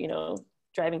to,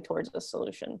 driving towards a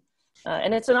solution.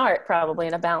 And it's an art probably,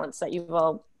 and a balance that you've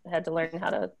all had to learn how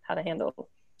to handle.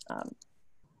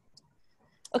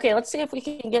 Okay, let's see if we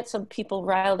can get some people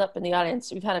riled up in the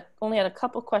audience. We've only had a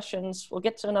couple questions. We'll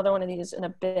get to another one of these in a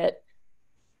bit.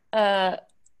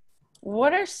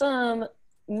 What are some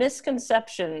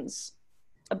misconceptions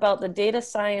about the data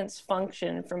science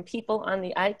function from people on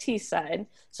the IT side?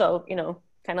 So,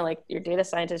 kind of like your data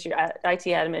scientists, your IT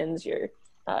admins, your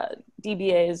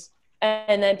DBAs,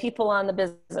 and then people on the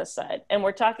business side. And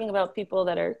we're talking about people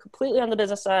that are completely on the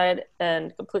business side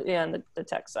and completely on the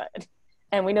tech side.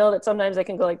 And we know that sometimes they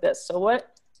can go like this. So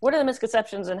what are the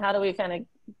misconceptions and how do we kind of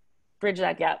bridge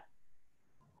that gap?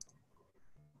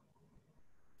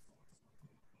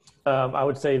 I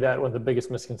would say that one of the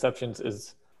biggest misconceptions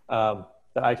is that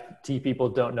IT people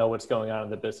don't know what's going on in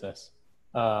the business.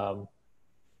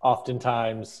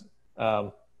 Oftentimes,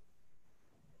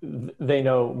 they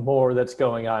know more that's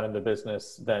going on in the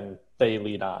business than they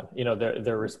lead on.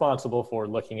 They're responsible for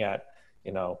looking at,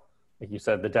 like you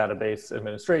said, the database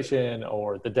administration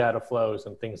or the data flows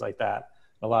and things like that.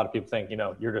 A lot of people think,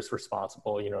 you're just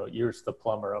responsible, you're just the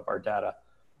plumber of our data.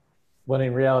 When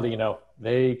in reality,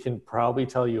 they can probably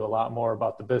tell you a lot more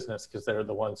about the business because they're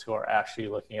the ones who are actually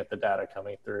looking at the data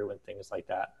coming through and things like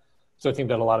that. So I think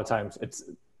that a lot of times it's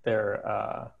their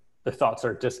thoughts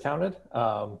are discounted.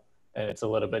 And it's a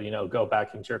little bit, go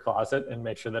back into your closet and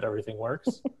make sure that everything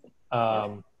works.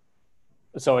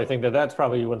 So I think that that's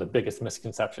probably one of the biggest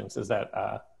misconceptions is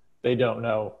that they don't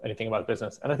know anything about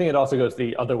business. And I think it also goes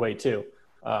the other way too.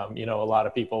 A lot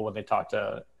of people, when they talk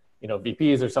to,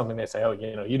 VPs or something, they say, oh,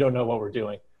 you don't know what we're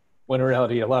doing. When in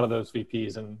reality, a lot of those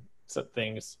VPs and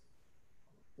things,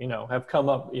 have come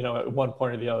up, at one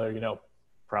point or the other,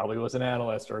 probably was an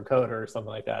analyst or a coder or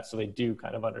something like that. So they do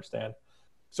kind of understand.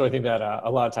 So I think that a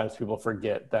lot of times people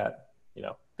forget that,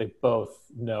 they both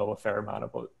know a fair amount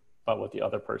about what the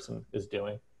other person is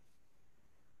doing.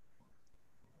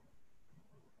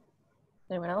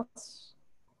 Anyone else?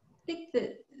 I think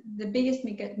the biggest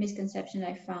misconception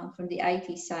I found from the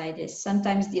IT side is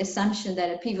sometimes the assumption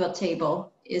that a pivot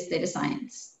table is data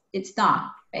science. It's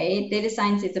not, right? Data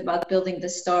science is about building the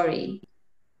story.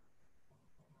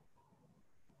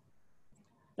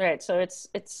 Right, so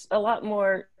it's a lot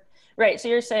more, right, so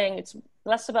you're saying it's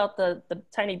less about the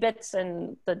tiny bits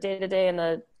and the day-to-day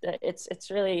and it's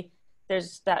really,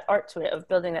 there's that art to it of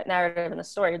building that narrative and the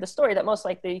story that most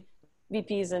likely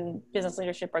VPs and business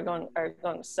leadership are going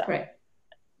to sell. Right.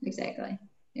 Exactly.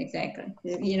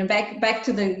 Back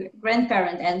to the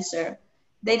grandparent answer,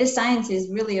 data science is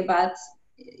really about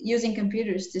using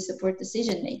computers to support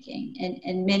decision making,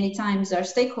 and many times our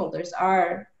stakeholders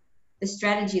are the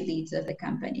strategy leads of the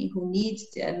company who need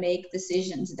to make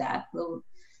decisions that will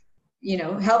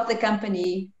help the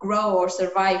company grow or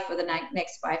survive for the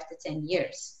next 5 to 10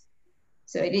 years.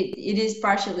 So it is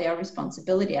partially our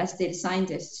responsibility as data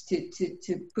scientists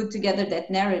to put together that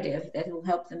narrative that will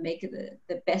help them make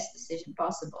the best decision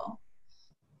possible.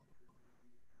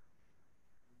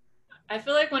 I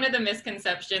feel like one of the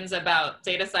misconceptions about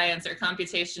data science or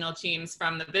computational teams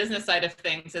from the business side of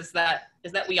things is that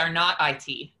we are not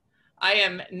IT. I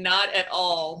am not at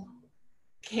all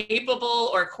capable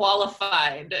or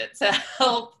qualified to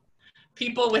help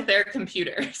people with their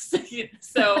computers.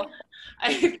 So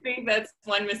I think that's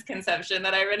one misconception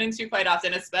that I run into quite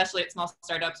often, especially at small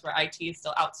startups where IT is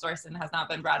still outsourced and has not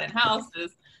been brought in-house,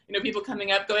 is, you know, people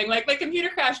coming up going like, my computer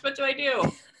crashed, what do I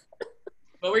do?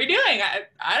 What were you doing?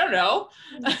 I don't know.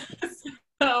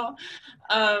 So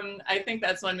I think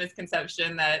that's one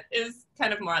misconception that is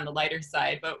kind of more on the lighter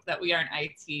side, but that we aren't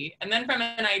IT. And then from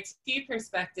an IT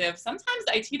perspective, sometimes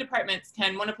IT departments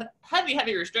can want to put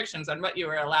heavy restrictions on what you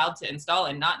are allowed to install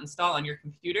and not install on your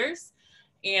computers.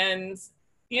 And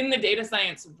in the data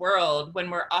science world, when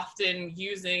we're often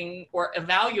using or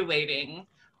evaluating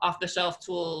off-the-shelf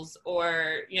tools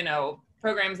or, you know,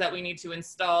 programs that we need to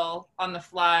install on the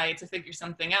fly to figure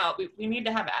something out, we need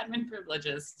to have admin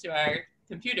privileges to our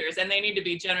computers, and they need to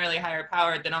be generally higher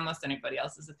powered than almost anybody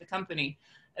else's at the company.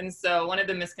 And so one of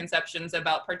the misconceptions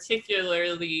about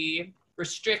particularly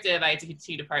restrictive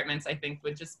IT departments, I think,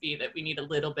 would just be that we need a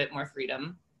little bit more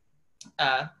freedom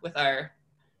with our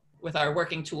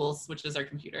working tools, which is our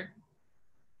computer.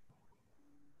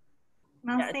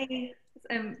 I'll say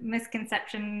a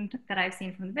misconception that I've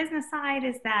seen from the business side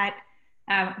is that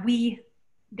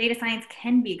data science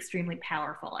can be extremely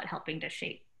powerful at helping to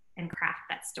shape and craft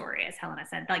that story, as Helena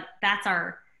said. Like that's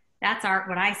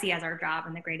what I see as our job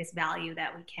and the greatest value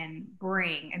that we can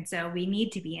bring. And so we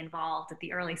need to be involved at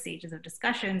the early stages of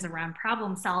discussions around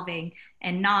problem solving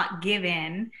and not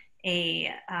given the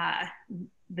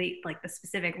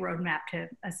specific roadmap to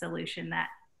a solution that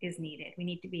is needed. We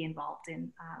need to be involved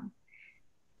in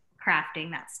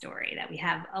crafting that story, that we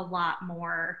have a lot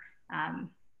more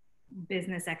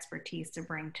business expertise to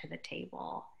bring to the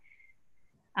table.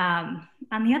 On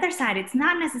the other side, it's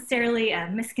not necessarily a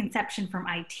misconception from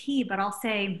IT, but I'll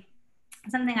say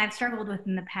something I've struggled with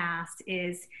in the past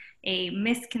is a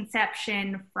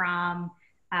misconception from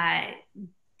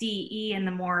DE and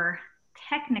the more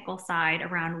technical side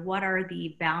around what are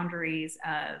the boundaries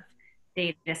of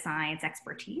data science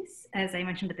expertise. As I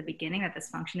mentioned at the beginning, that this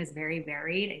function is very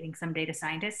varied. I think some data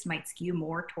scientists might skew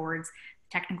more towards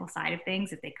the technical side of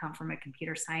things if they come from a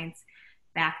computer science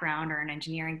background or an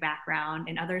engineering background,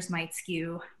 and others might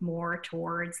skew more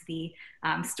towards the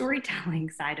storytelling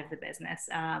side of the business.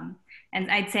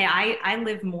 And I'd say I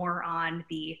live more on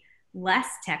the less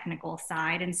technical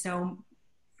side. And so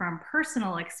from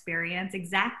personal experience,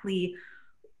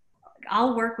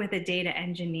 I'll work with a data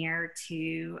engineer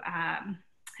to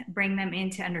bring them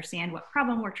in to understand what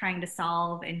problem we're trying to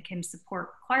solve and can support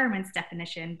requirements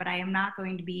definition, but I am not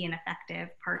going to be an effective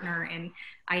partner in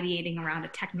ideating around a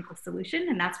technical solution.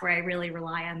 And that's where I really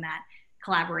rely on that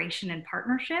collaboration and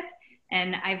partnership.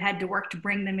 And I've had to work to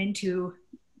bring them into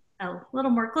a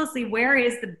little more closely, where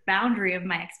is the boundary of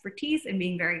my expertise, and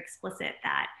being very explicit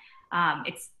that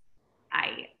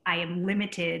I am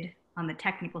limited on the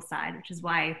technical side, which is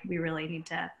why we really need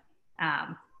to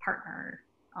partner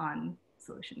on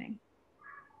solutioning.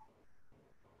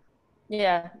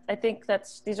 Yeah, I think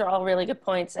these are all really good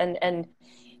points. And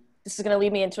this is going to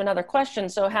lead me into another question.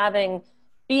 So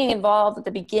being involved at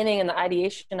the beginning in the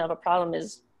ideation of a problem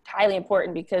is highly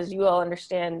important, because you all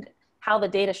understand how the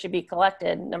data should be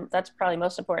collected. And that's probably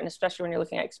most important, especially when you're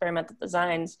looking at experimental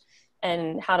designs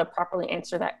and how to properly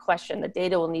answer that question. The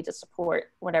data will need to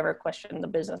support whatever question the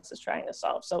business is trying to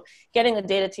solve. So getting the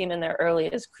data team in there early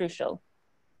is crucial.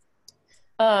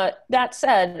 That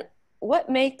said, what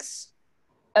makes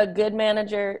a good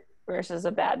manager versus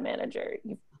a bad manager?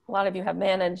 A lot of you have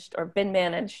managed or been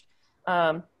managed.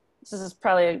 This is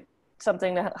probably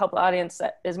something to help the audience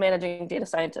that is managing data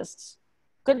scientists.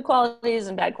 Good qualities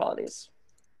and bad qualities.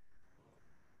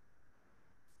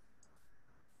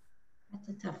 That's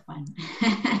a tough one.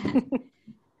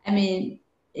 I mean,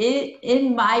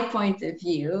 in my point of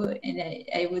view, and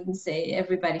I wouldn't say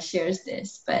everybody shares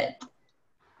this, but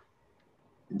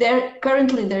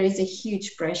currently there is a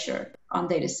huge pressure on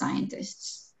data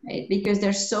scientists, right? Because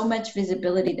there's so much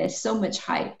visibility, there's so much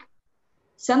hype.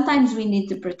 Sometimes we need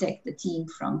to protect the team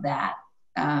from that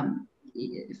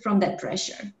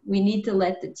pressure. We need to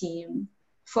let the team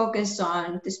focus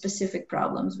on the specific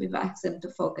problems we've asked them to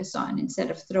focus on,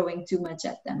 instead of throwing too much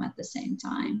at them at the same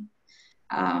time.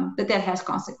 But that has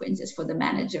consequences for the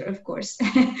manager, of course.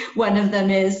 One of them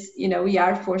is, we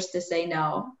are forced to say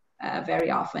no very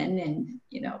often, and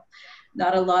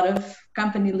not a lot of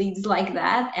company leads like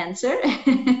that answer.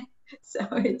 So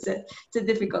it's a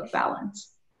difficult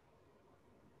balance.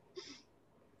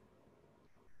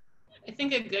 I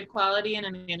think a good quality in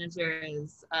a manager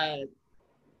is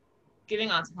giving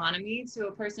autonomy to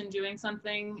a person doing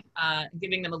something,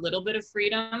 giving them a little bit of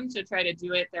freedom to try to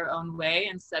do it their own way,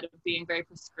 instead of being very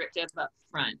prescriptive up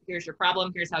front. Here's your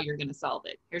problem, here's how you're going to solve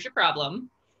it. Here's your problem.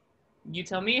 you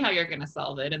tell me how you're going to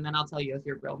solve it, and then I'll tell you if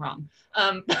you're real wrong.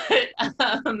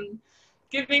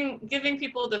 Giving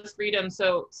people the freedom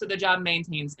so the job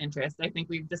maintains interest. I think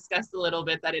we've discussed a little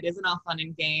bit that it isn't all fun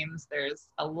and games. There's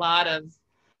a lot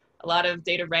of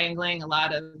data wrangling, a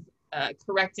lot of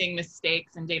correcting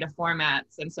mistakes in data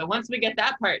formats. And so once we get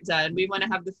that part done, we want to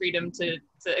have the freedom to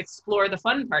explore the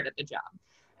fun part of the job.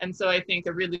 And so I think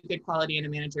a really good quality in a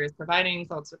manager is providing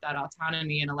folks with that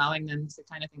autonomy and allowing them to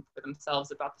kind of think for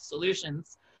themselves about the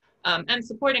solutions, and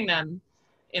supporting them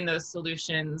in those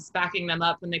solutions, backing them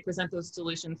up when they present those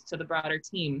solutions to the broader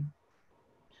team.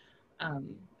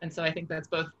 And so I think that's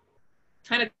both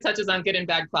kind of touches on good and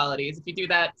bad qualities. If you do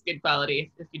that, it's good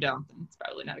quality. If you don't, then it's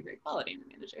probably not a great quality in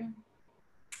a manager.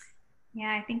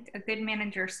 Yeah, I think a good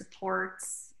manager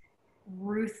supports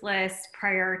ruthless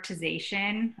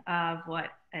prioritization of what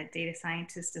a data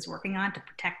scientist is working on to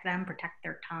protect them, protect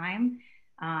their time.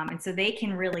 And so they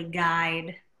can really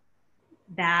guide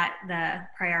the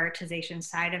prioritization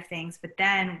side of things. But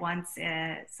then once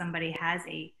somebody has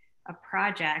a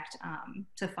project,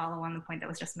 to follow on the point that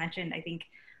was just mentioned, I think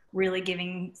really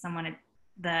giving someone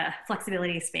the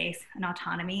flexibility, space, and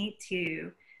autonomy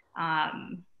to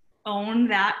own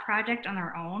that project on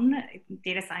their own.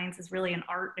 Data science is really an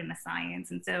art and a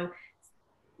science. And so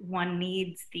one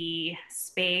needs the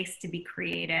space to be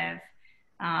creative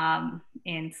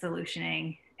in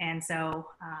solutioning. And so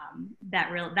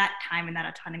that time and that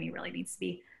autonomy really needs to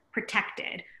be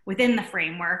protected within the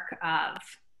framework of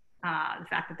the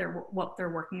fact that what they're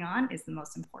working on is the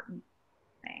most important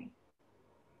thing.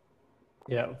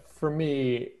 Yeah, for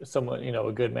me, someone,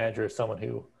 a good manager is someone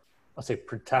who, I'll say,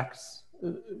 protects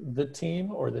the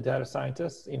team or the data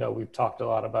scientists. We've talked a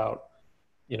lot about,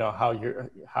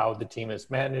 how the team is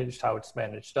managed, how it's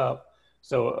managed up.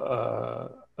 So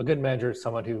a good manager is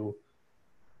someone who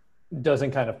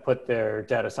doesn't kind of put their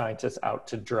data scientists out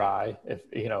to dry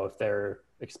if they're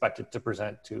expected to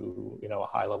present to, a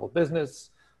high level business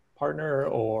partner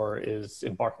or is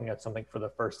embarking on something for the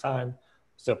first time.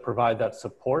 So provide that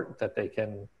support that they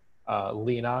can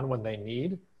lean on when they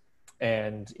need.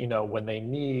 And, when they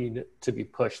need to be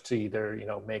pushed to either,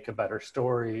 make a better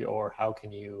story or how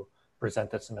can you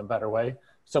present this in a better way,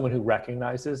 someone who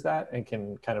recognizes that and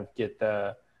can kind of get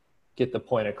the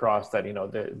point across that,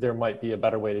 there might be a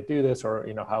better way to do this, or,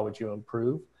 how would you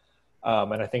improve?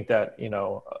 And I think that,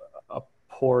 a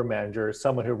poor manager is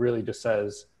someone who really just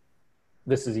says,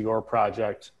 this is your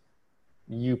project,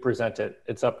 you present it,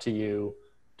 it's up to you.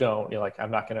 Don't,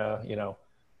 I'm not gonna,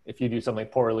 if you do something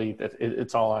poorly,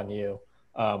 it's all on you.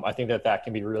 I think that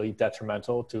can be really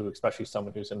detrimental to especially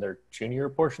someone who's in their junior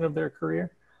portion of their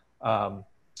career.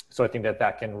 So I think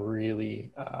that can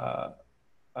really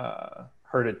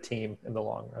hurt a team in the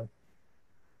long run.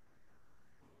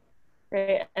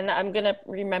 Great, and I'm gonna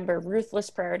remember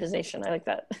ruthless prioritization. I like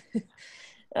that.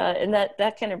 And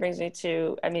that kind of brings me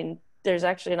to, there's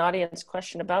actually an audience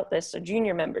question about this. So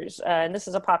junior members, and this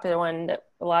is a popular one that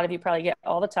a lot of you probably get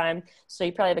all the time. So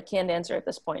you probably have a canned answer at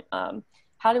this point.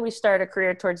 How do we start a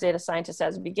career towards data scientist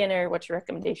as a beginner? What's your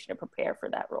recommendation to prepare for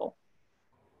that role?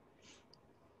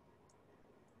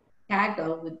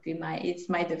 Kaggle would be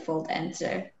my default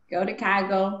answer. Go to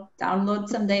Kaggle, download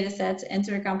some data sets,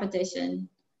 enter a competition.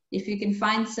 If you can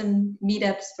find some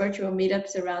meetups, virtual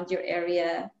meetups around your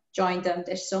area, join them.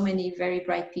 There's so many very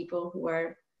bright people who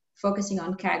are focusing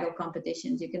on Kaggle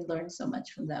competitions. You can learn so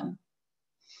much from them.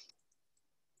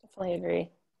 Definitely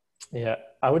agree. Yeah,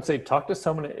 I would say talk to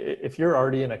someone. If you're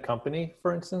already in a company,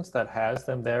 for instance, that has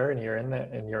them there and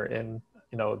you're in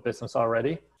a business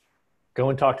already, go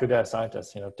and talk to a data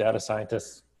scientist. Data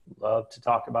scientists love to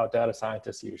talk about data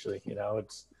scientists usually.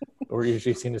 We're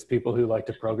usually seen as people who like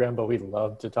to program, but we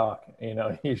love to talk,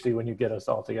 usually when you get us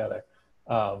all together.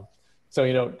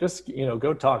 So, just,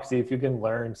 go talk, see if you can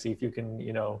learn, see if you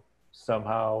can,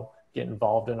 somehow get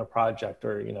involved in a project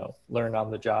or, learn on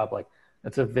the job. Like,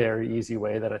 that's a very easy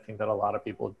way that I think that a lot of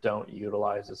people don't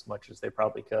utilize as much as they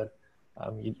probably could.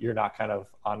 You're not kind of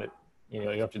on it, you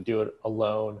have to do it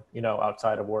alone,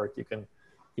 outside of work. You can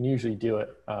usually do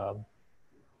it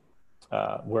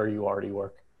where you already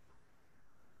work.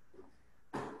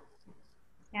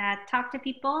 Yeah, talk to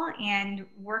people and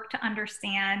work to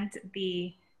understand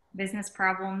the business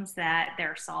problems that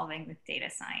they're solving with data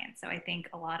science. So I think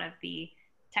a lot of the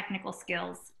technical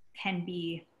skills can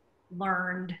be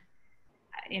learned,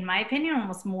 in my opinion,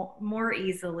 almost more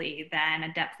easily than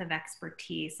a depth of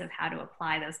expertise of how to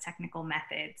apply those technical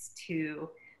methods to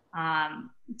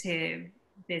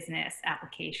business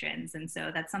applications. And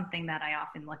so that's something that I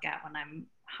often look at when I'm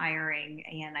hiring,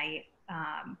 and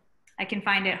I can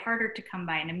find it harder to come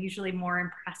by, and I'm usually more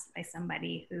impressed by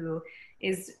somebody who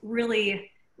is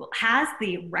really has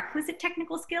the requisite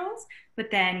technical skills,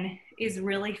 but then is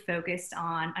really focused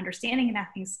on understanding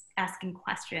and asking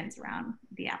questions around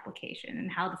the application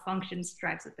and how the functions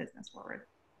drives the business forward.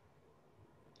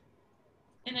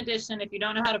 In addition, if you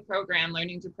don't know how to program,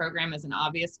 learning to program is an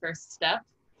obvious first step.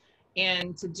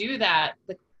 And to do that,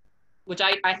 which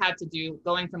I had to do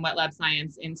going from wet lab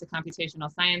science into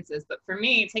computational sciences, but for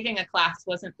me, taking a class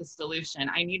wasn't the solution.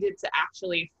 I needed to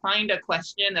actually find a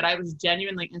question that I was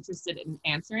genuinely interested in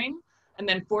answering, and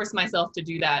then force myself to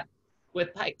do that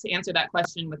to answer that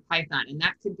question with Python. And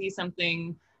that could be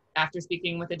something, after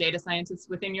speaking with a data scientist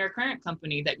within your current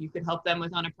company, that you could help them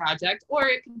with on a project, or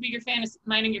it could be your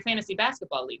mining your fantasy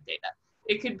basketball league data.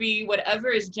 It could be whatever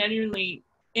is genuinely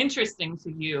interesting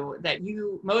to you that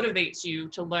motivates you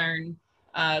to learn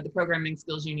the programming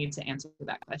skills you need to answer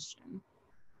that question.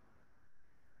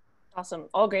 Awesome.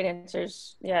 All great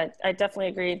answers. Yeah, I definitely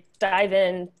agree. Dive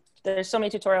in. There's so many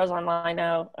tutorials online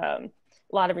now, a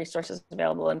lot of resources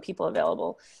available and people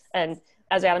available. And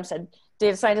as Adam said,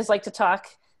 data scientists like to talk.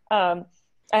 I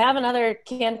have another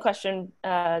canned question,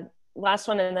 last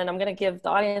one, and then I'm going to give the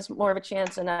audience more of a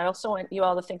chance. And I also want you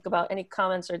all to think about any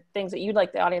comments or things that you'd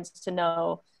like the audience to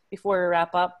know before we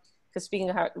wrap up. Because speaking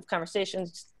of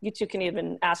conversations, you two can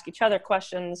even ask each other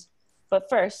questions. But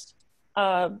first,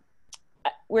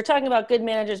 we're talking about good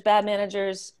managers, bad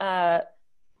managers.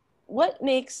 What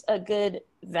makes a good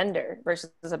vendor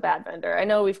versus a bad vendor? I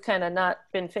know we've kind of not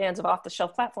been fans of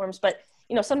off-the-shelf platforms, but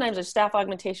sometimes there's staff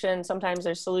augmentation, sometimes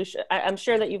there's solution. I'm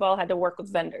sure that you've all had to work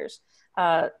with vendors,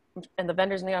 and the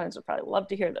vendors in the audience would probably love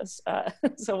to hear this.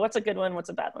 So what's a good one? What's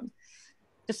a bad one?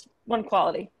 Just one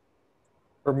quality.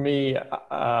 For me,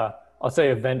 I'll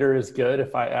say a vendor is good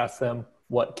if I ask them,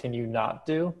 what can you not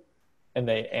do? And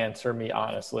they answer me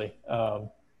honestly.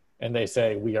 And they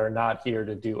say, we are not here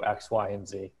to do X, Y, and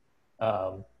Z.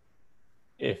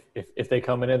 If they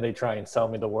come in and they try and sell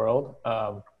me the world,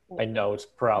 I know it's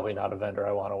probably not a vendor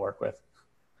I want to work with.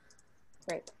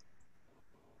 Great.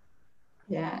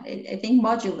 Yeah, I think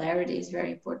modularity is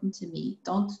very important to me.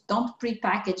 Don't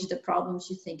prepackage the problems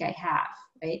you think I have,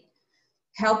 right?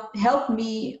 Help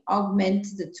me augment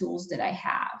the tools that I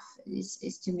have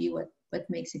is to me what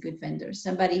makes a good vendor.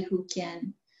 Somebody who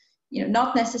can,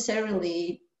 not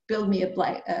necessarily build me a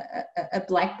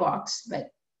black box,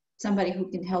 but somebody who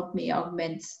can help me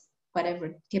augment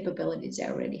whatever capabilities I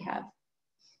already have.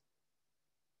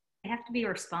 They have to be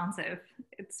responsive.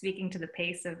 It's speaking to the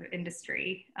pace of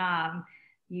industry.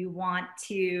 You want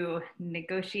to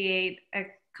negotiate a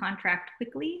contract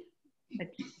quickly,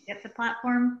 but get the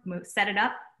platform, set it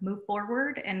up, move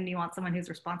forward, and you want someone who's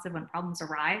responsive when problems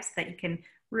arise so that you can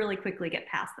really quickly get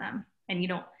past them. And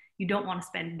you don't want to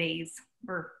spend days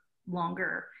or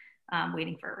longer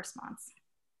waiting for a response.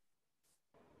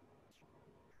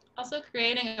 Also,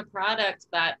 creating a product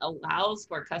that allows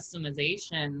for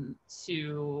customization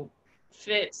to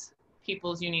fit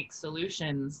people's unique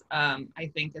solutions, I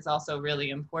think is also really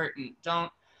important.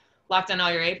 Don't lock down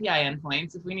all your API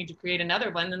endpoints. If we need to create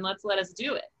another one, then let us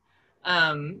do it.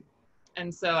 And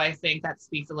so I think that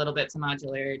speaks a little bit to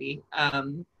modularity,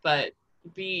 but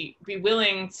be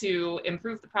willing to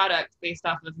improve the product based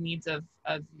off of needs of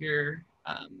your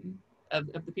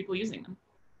of the people using them.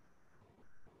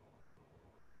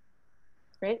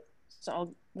 Great. So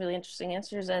all really interesting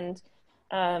answers. And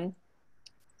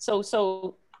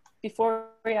so before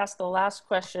we ask the last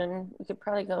question, we could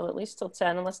probably go at least till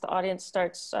 10, unless the audience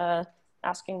starts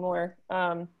asking more.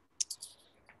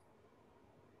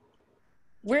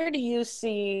 Where do you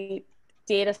see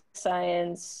data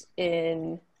science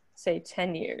in, say,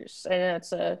 10 years? I know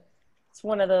it's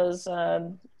one of those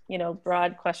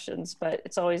broad questions, but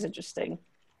it's always interesting.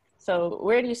 So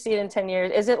where do you see it in 10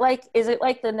 years? Is it like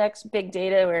the next big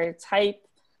data where it's hype?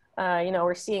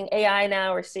 We're seeing AI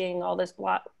now, we're seeing all this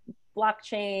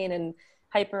blockchain and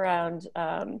hype around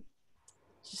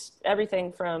just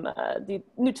everything from the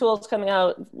new tools coming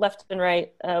out left and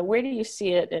right. Where do you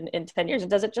see it in 10 years?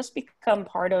 And does it just become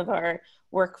part of our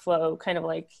workflow, kind of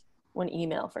like when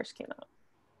email first came out?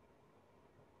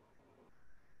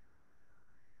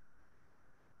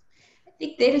 I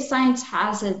think data science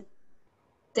has a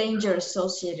danger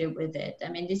associated with it. I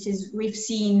mean, we've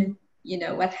seen,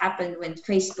 what happened when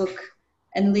Facebook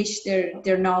unleashed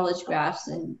their knowledge graphs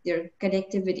and their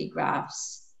connectivity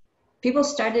graphs. People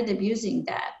started abusing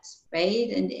that, right?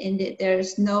 And there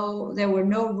were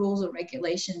no rules or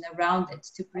regulation around it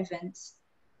to prevent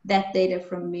that data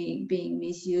from being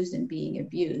misused and being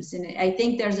abused. And I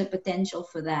think there's a potential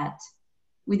for that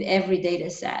with every data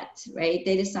set, right?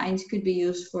 Data science could be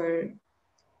used for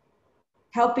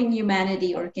helping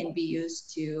humanity, or can be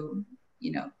used to,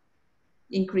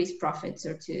 increase profits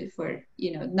or for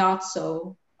not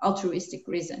so altruistic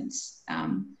reasons.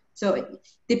 So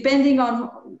depending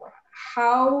on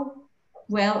how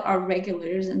well our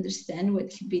regulators understand what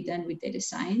can be done with data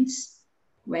science,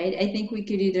 right? I think we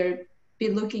could either be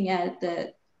looking at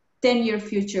the 10-year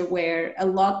future where a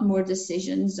lot more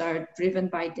decisions are driven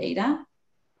by data,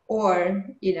 or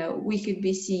we could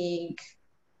be seeing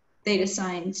data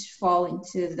science fall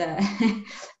into the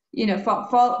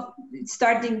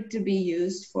starting to be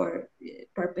used for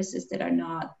purposes that are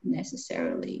not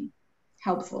necessarily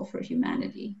helpful for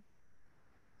humanity.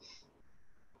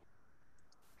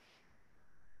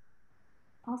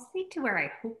 I'll speak to where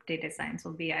I hope data science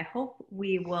will be. I hope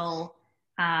we will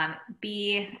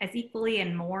be as equally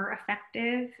and more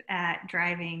effective at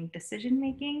driving decision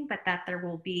making, but that there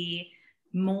will be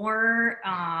more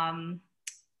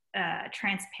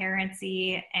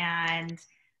transparency and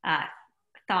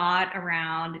thought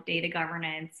around data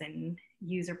governance and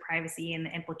user privacy and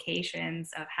the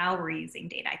implications of how we're using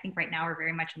data. I think right now we're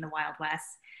very much in the Wild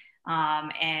West,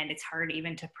 and it's hard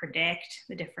even to predict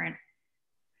the different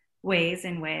ways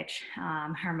in which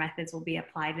our methods will be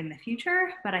applied in the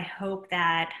future. But I hope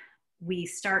that we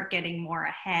start getting more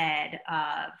ahead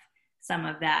of some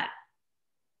of that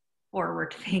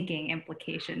forward thinking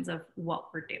implications of what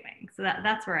we're doing. So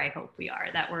that's where I hope we are,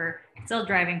 that we're still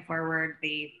driving forward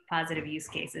the positive use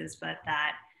cases, but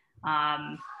that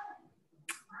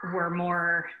we're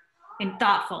more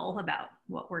thoughtful about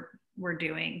what we're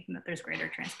doing, and that there's greater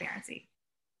transparency.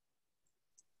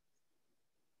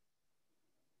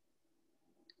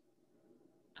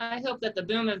 I hope that the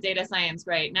boom of data science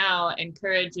right now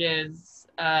encourages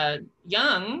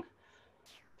young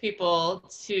people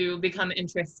to become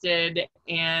interested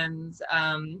and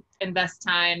invest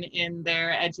time in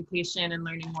their education and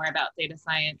learning more about data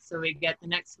science, so we get the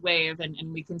next wave and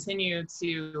we continue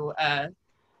to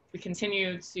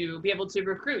be able to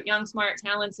recruit young, smart,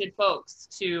 talented folks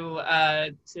to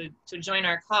join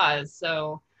our cause,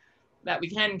 so that we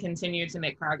can continue to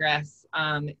make progress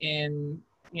in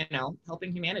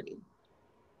helping humanity.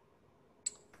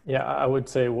 Yeah, I would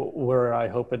say where I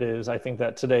hope it is, I think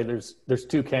that today there's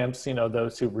two camps,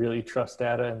 those who really trust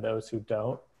data and those who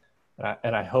don't.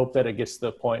 And I hope that it gets to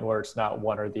the point where it's not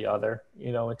one or the other,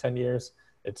 in 10 years.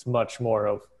 It's much more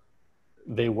of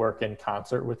they work in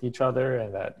concert with each other,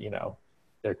 and that,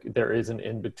 there is an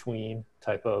in-between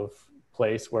type of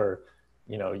place where,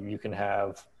 you can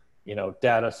have,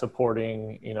 data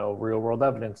supporting, real world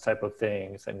evidence type of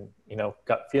things, and,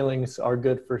 gut feelings are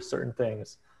good for certain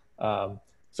things.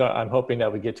 So I'm hoping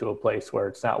that we get to a place where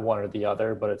it's not one or the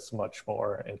other, but it's much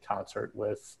more in concert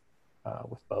with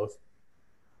both.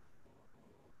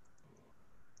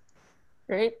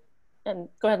 Great. And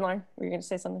go ahead, Lauren. Were you going to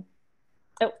say something?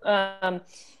 Oh,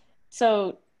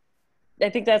 so I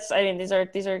think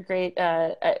these are great.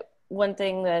 One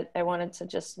thing that I wanted to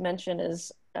just mention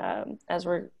is, as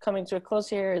we're coming to a close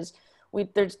here, is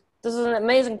this is an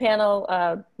amazing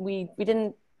panel. We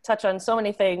didn't touch on so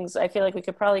many things. I feel like we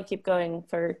could probably keep going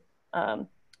for, I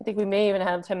think we may even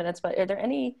have 10 minutes, but are there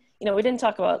any, we didn't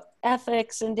talk about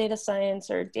ethics in data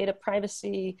science or data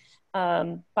privacy,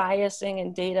 biasing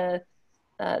in data.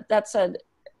 That said,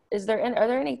 are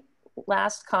there any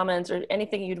last comments or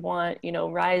anything you'd want,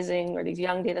 Rising or these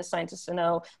young data scientists to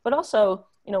know, but also,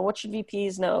 what should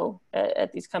VPs know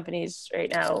at these companies right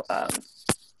now?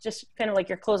 Just kind of like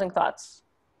your closing thoughts.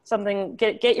 Something,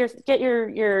 get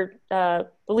your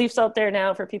beliefs out there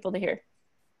now for people to hear.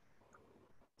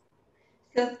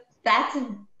 So that's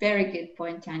a very good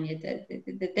point, Tanya,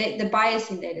 the bias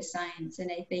in data science.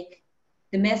 And I think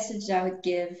the message I would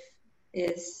give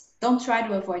is don't try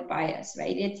to avoid bias,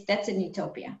 right? That's an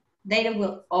utopia. Data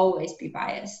will always be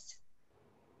biased.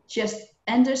 Just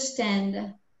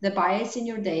understand the bias in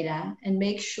your data and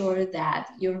make sure that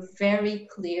you're very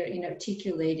clear in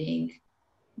articulating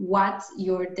what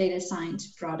your data science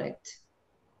product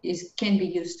can be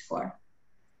used for.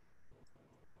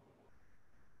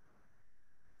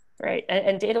 Right,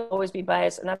 and data will always be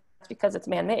biased, and that's because it's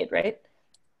man-made, right?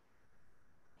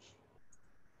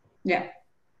 Yeah.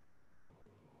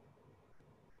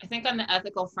 I think on the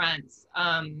ethical front,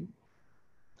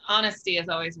 honesty is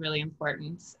always really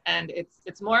important, and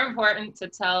it's more important to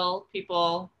tell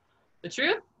people the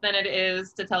truth than it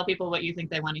is to tell people what you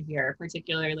think they want to hear,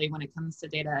 particularly when it comes to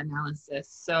data analysis.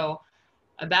 So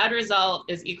a bad result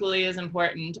is equally as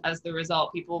important as the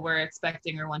result people were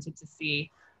expecting or wanted to see.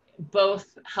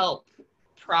 Both help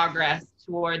progress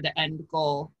toward the end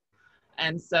goal.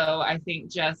 And so I think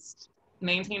just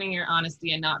maintaining your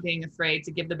honesty and not being afraid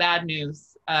to give the bad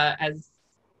news as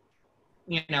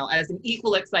an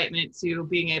equal excitement to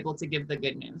being able to give the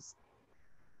good news.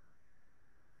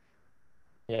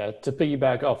 Yeah, to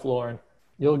piggyback off Lauren,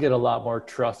 you'll get a lot more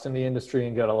trust in the industry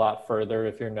and get a lot further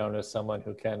if you're known as someone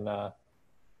who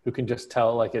can just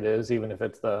tell like it is, even if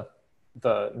it's the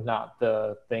not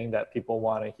the thing that people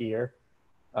want to hear.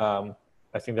 I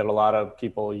think that a lot of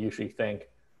people usually think,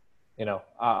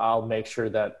 I'll make sure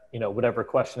that, whatever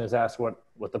question is asked,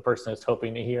 what the person is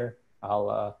hoping to hear,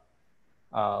 I'll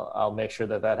make sure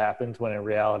that happens, when in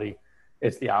reality,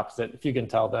 it's the opposite. If you can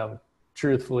tell them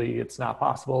truthfully, it's not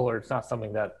possible, or it's not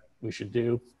something that we should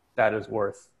do, that is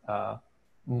worth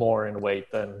more in weight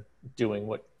than doing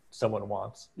what someone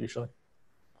wants usually.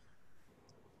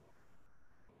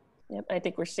 Yep, I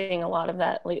think we're seeing a lot of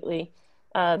that lately.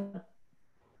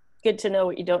 Good to know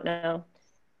what you don't know.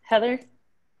 Heather?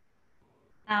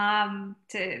 I'll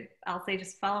say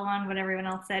just follow on what everyone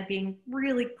else said, being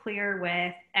really clear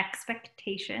with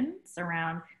expectations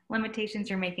around limitations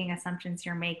you're making, assumptions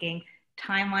you're making,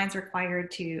 timelines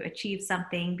required to achieve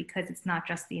something, because it's not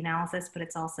just the analysis, but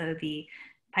it's also the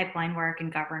pipeline work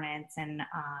and governance and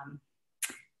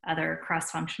other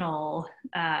cross-functional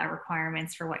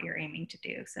requirements for what you're aiming to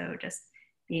do. So just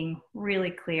being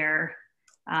really clear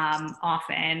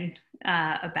often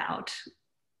about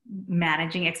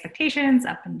managing expectations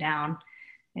up and down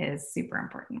is super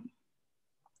important.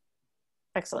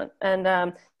 Excellent. And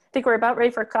I think we're about ready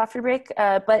for a coffee break,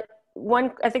 but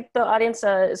I think the audience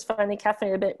is finally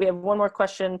caffeinated a bit. We have one more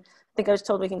question. I think I was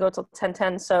told we can go till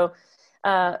 10:10. So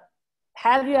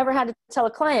have you ever had to tell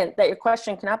a client that your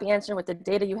question cannot be answered with the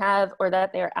data you have, or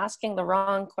that they're asking the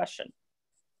wrong question?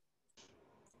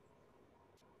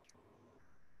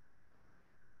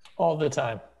 All the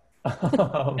time.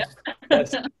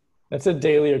 That's a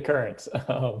daily occurrence.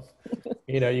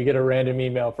 You get a random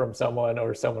email from someone,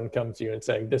 or someone comes to you and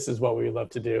saying, this is what we would love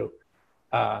to do.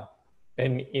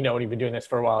 And when you've been doing this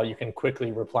for a while, you can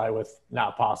quickly reply with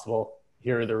not possible.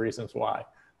 Here are the reasons why.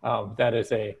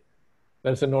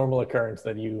 That's a normal occurrence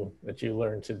that you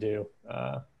learn to do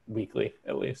weekly,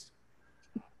 at least.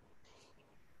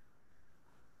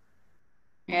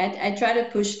 I try to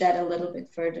push that a little bit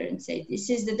further and say, this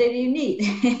is the data you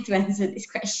need to answer this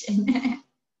question.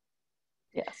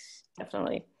 Yes,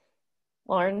 definitely.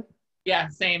 Lauren? Yeah,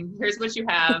 same. Here's what you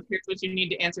have. Here's what you need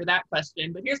to answer that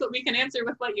question. But here's what we can answer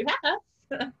with what you have.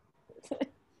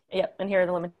 Yep, and here are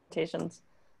the limitations.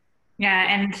 Yeah,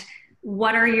 and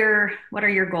what are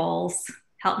your goals?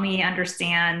 Help me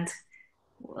understand,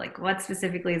 like, what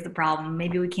specifically is the problem?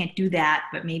 Maybe we can't do that,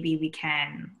 but maybe we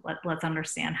can. Let's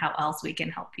understand how else we can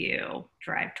help you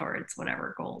drive towards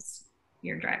whatever goals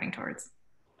you're driving towards.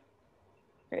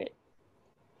 Great.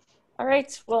 All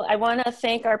right. Well, I want to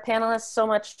thank our panelists so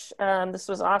much. This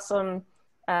was awesome.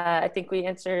 I think we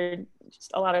answered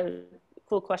just a lot of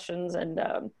cool questions, and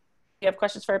if you have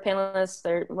questions for our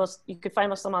panelists, you could find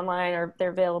most of them online, or they're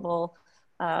available.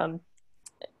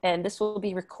 And this will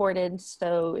be recorded,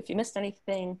 so if you missed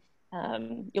anything,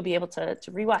 you'll be able to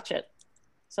rewatch it.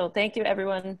 So thank you,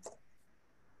 everyone.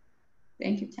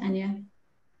 Thank you, Tanya.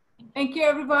 Thank you,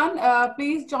 everyone.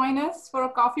 Please join us for a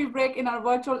coffee break in our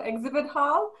virtual exhibit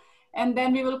hall. And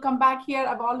then we will come back here.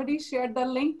 I've already shared the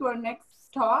link to our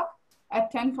next talk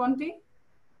at 10:20.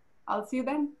 I'll see you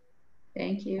then.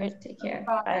 Thank you. Take care.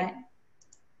 Bye. Bye.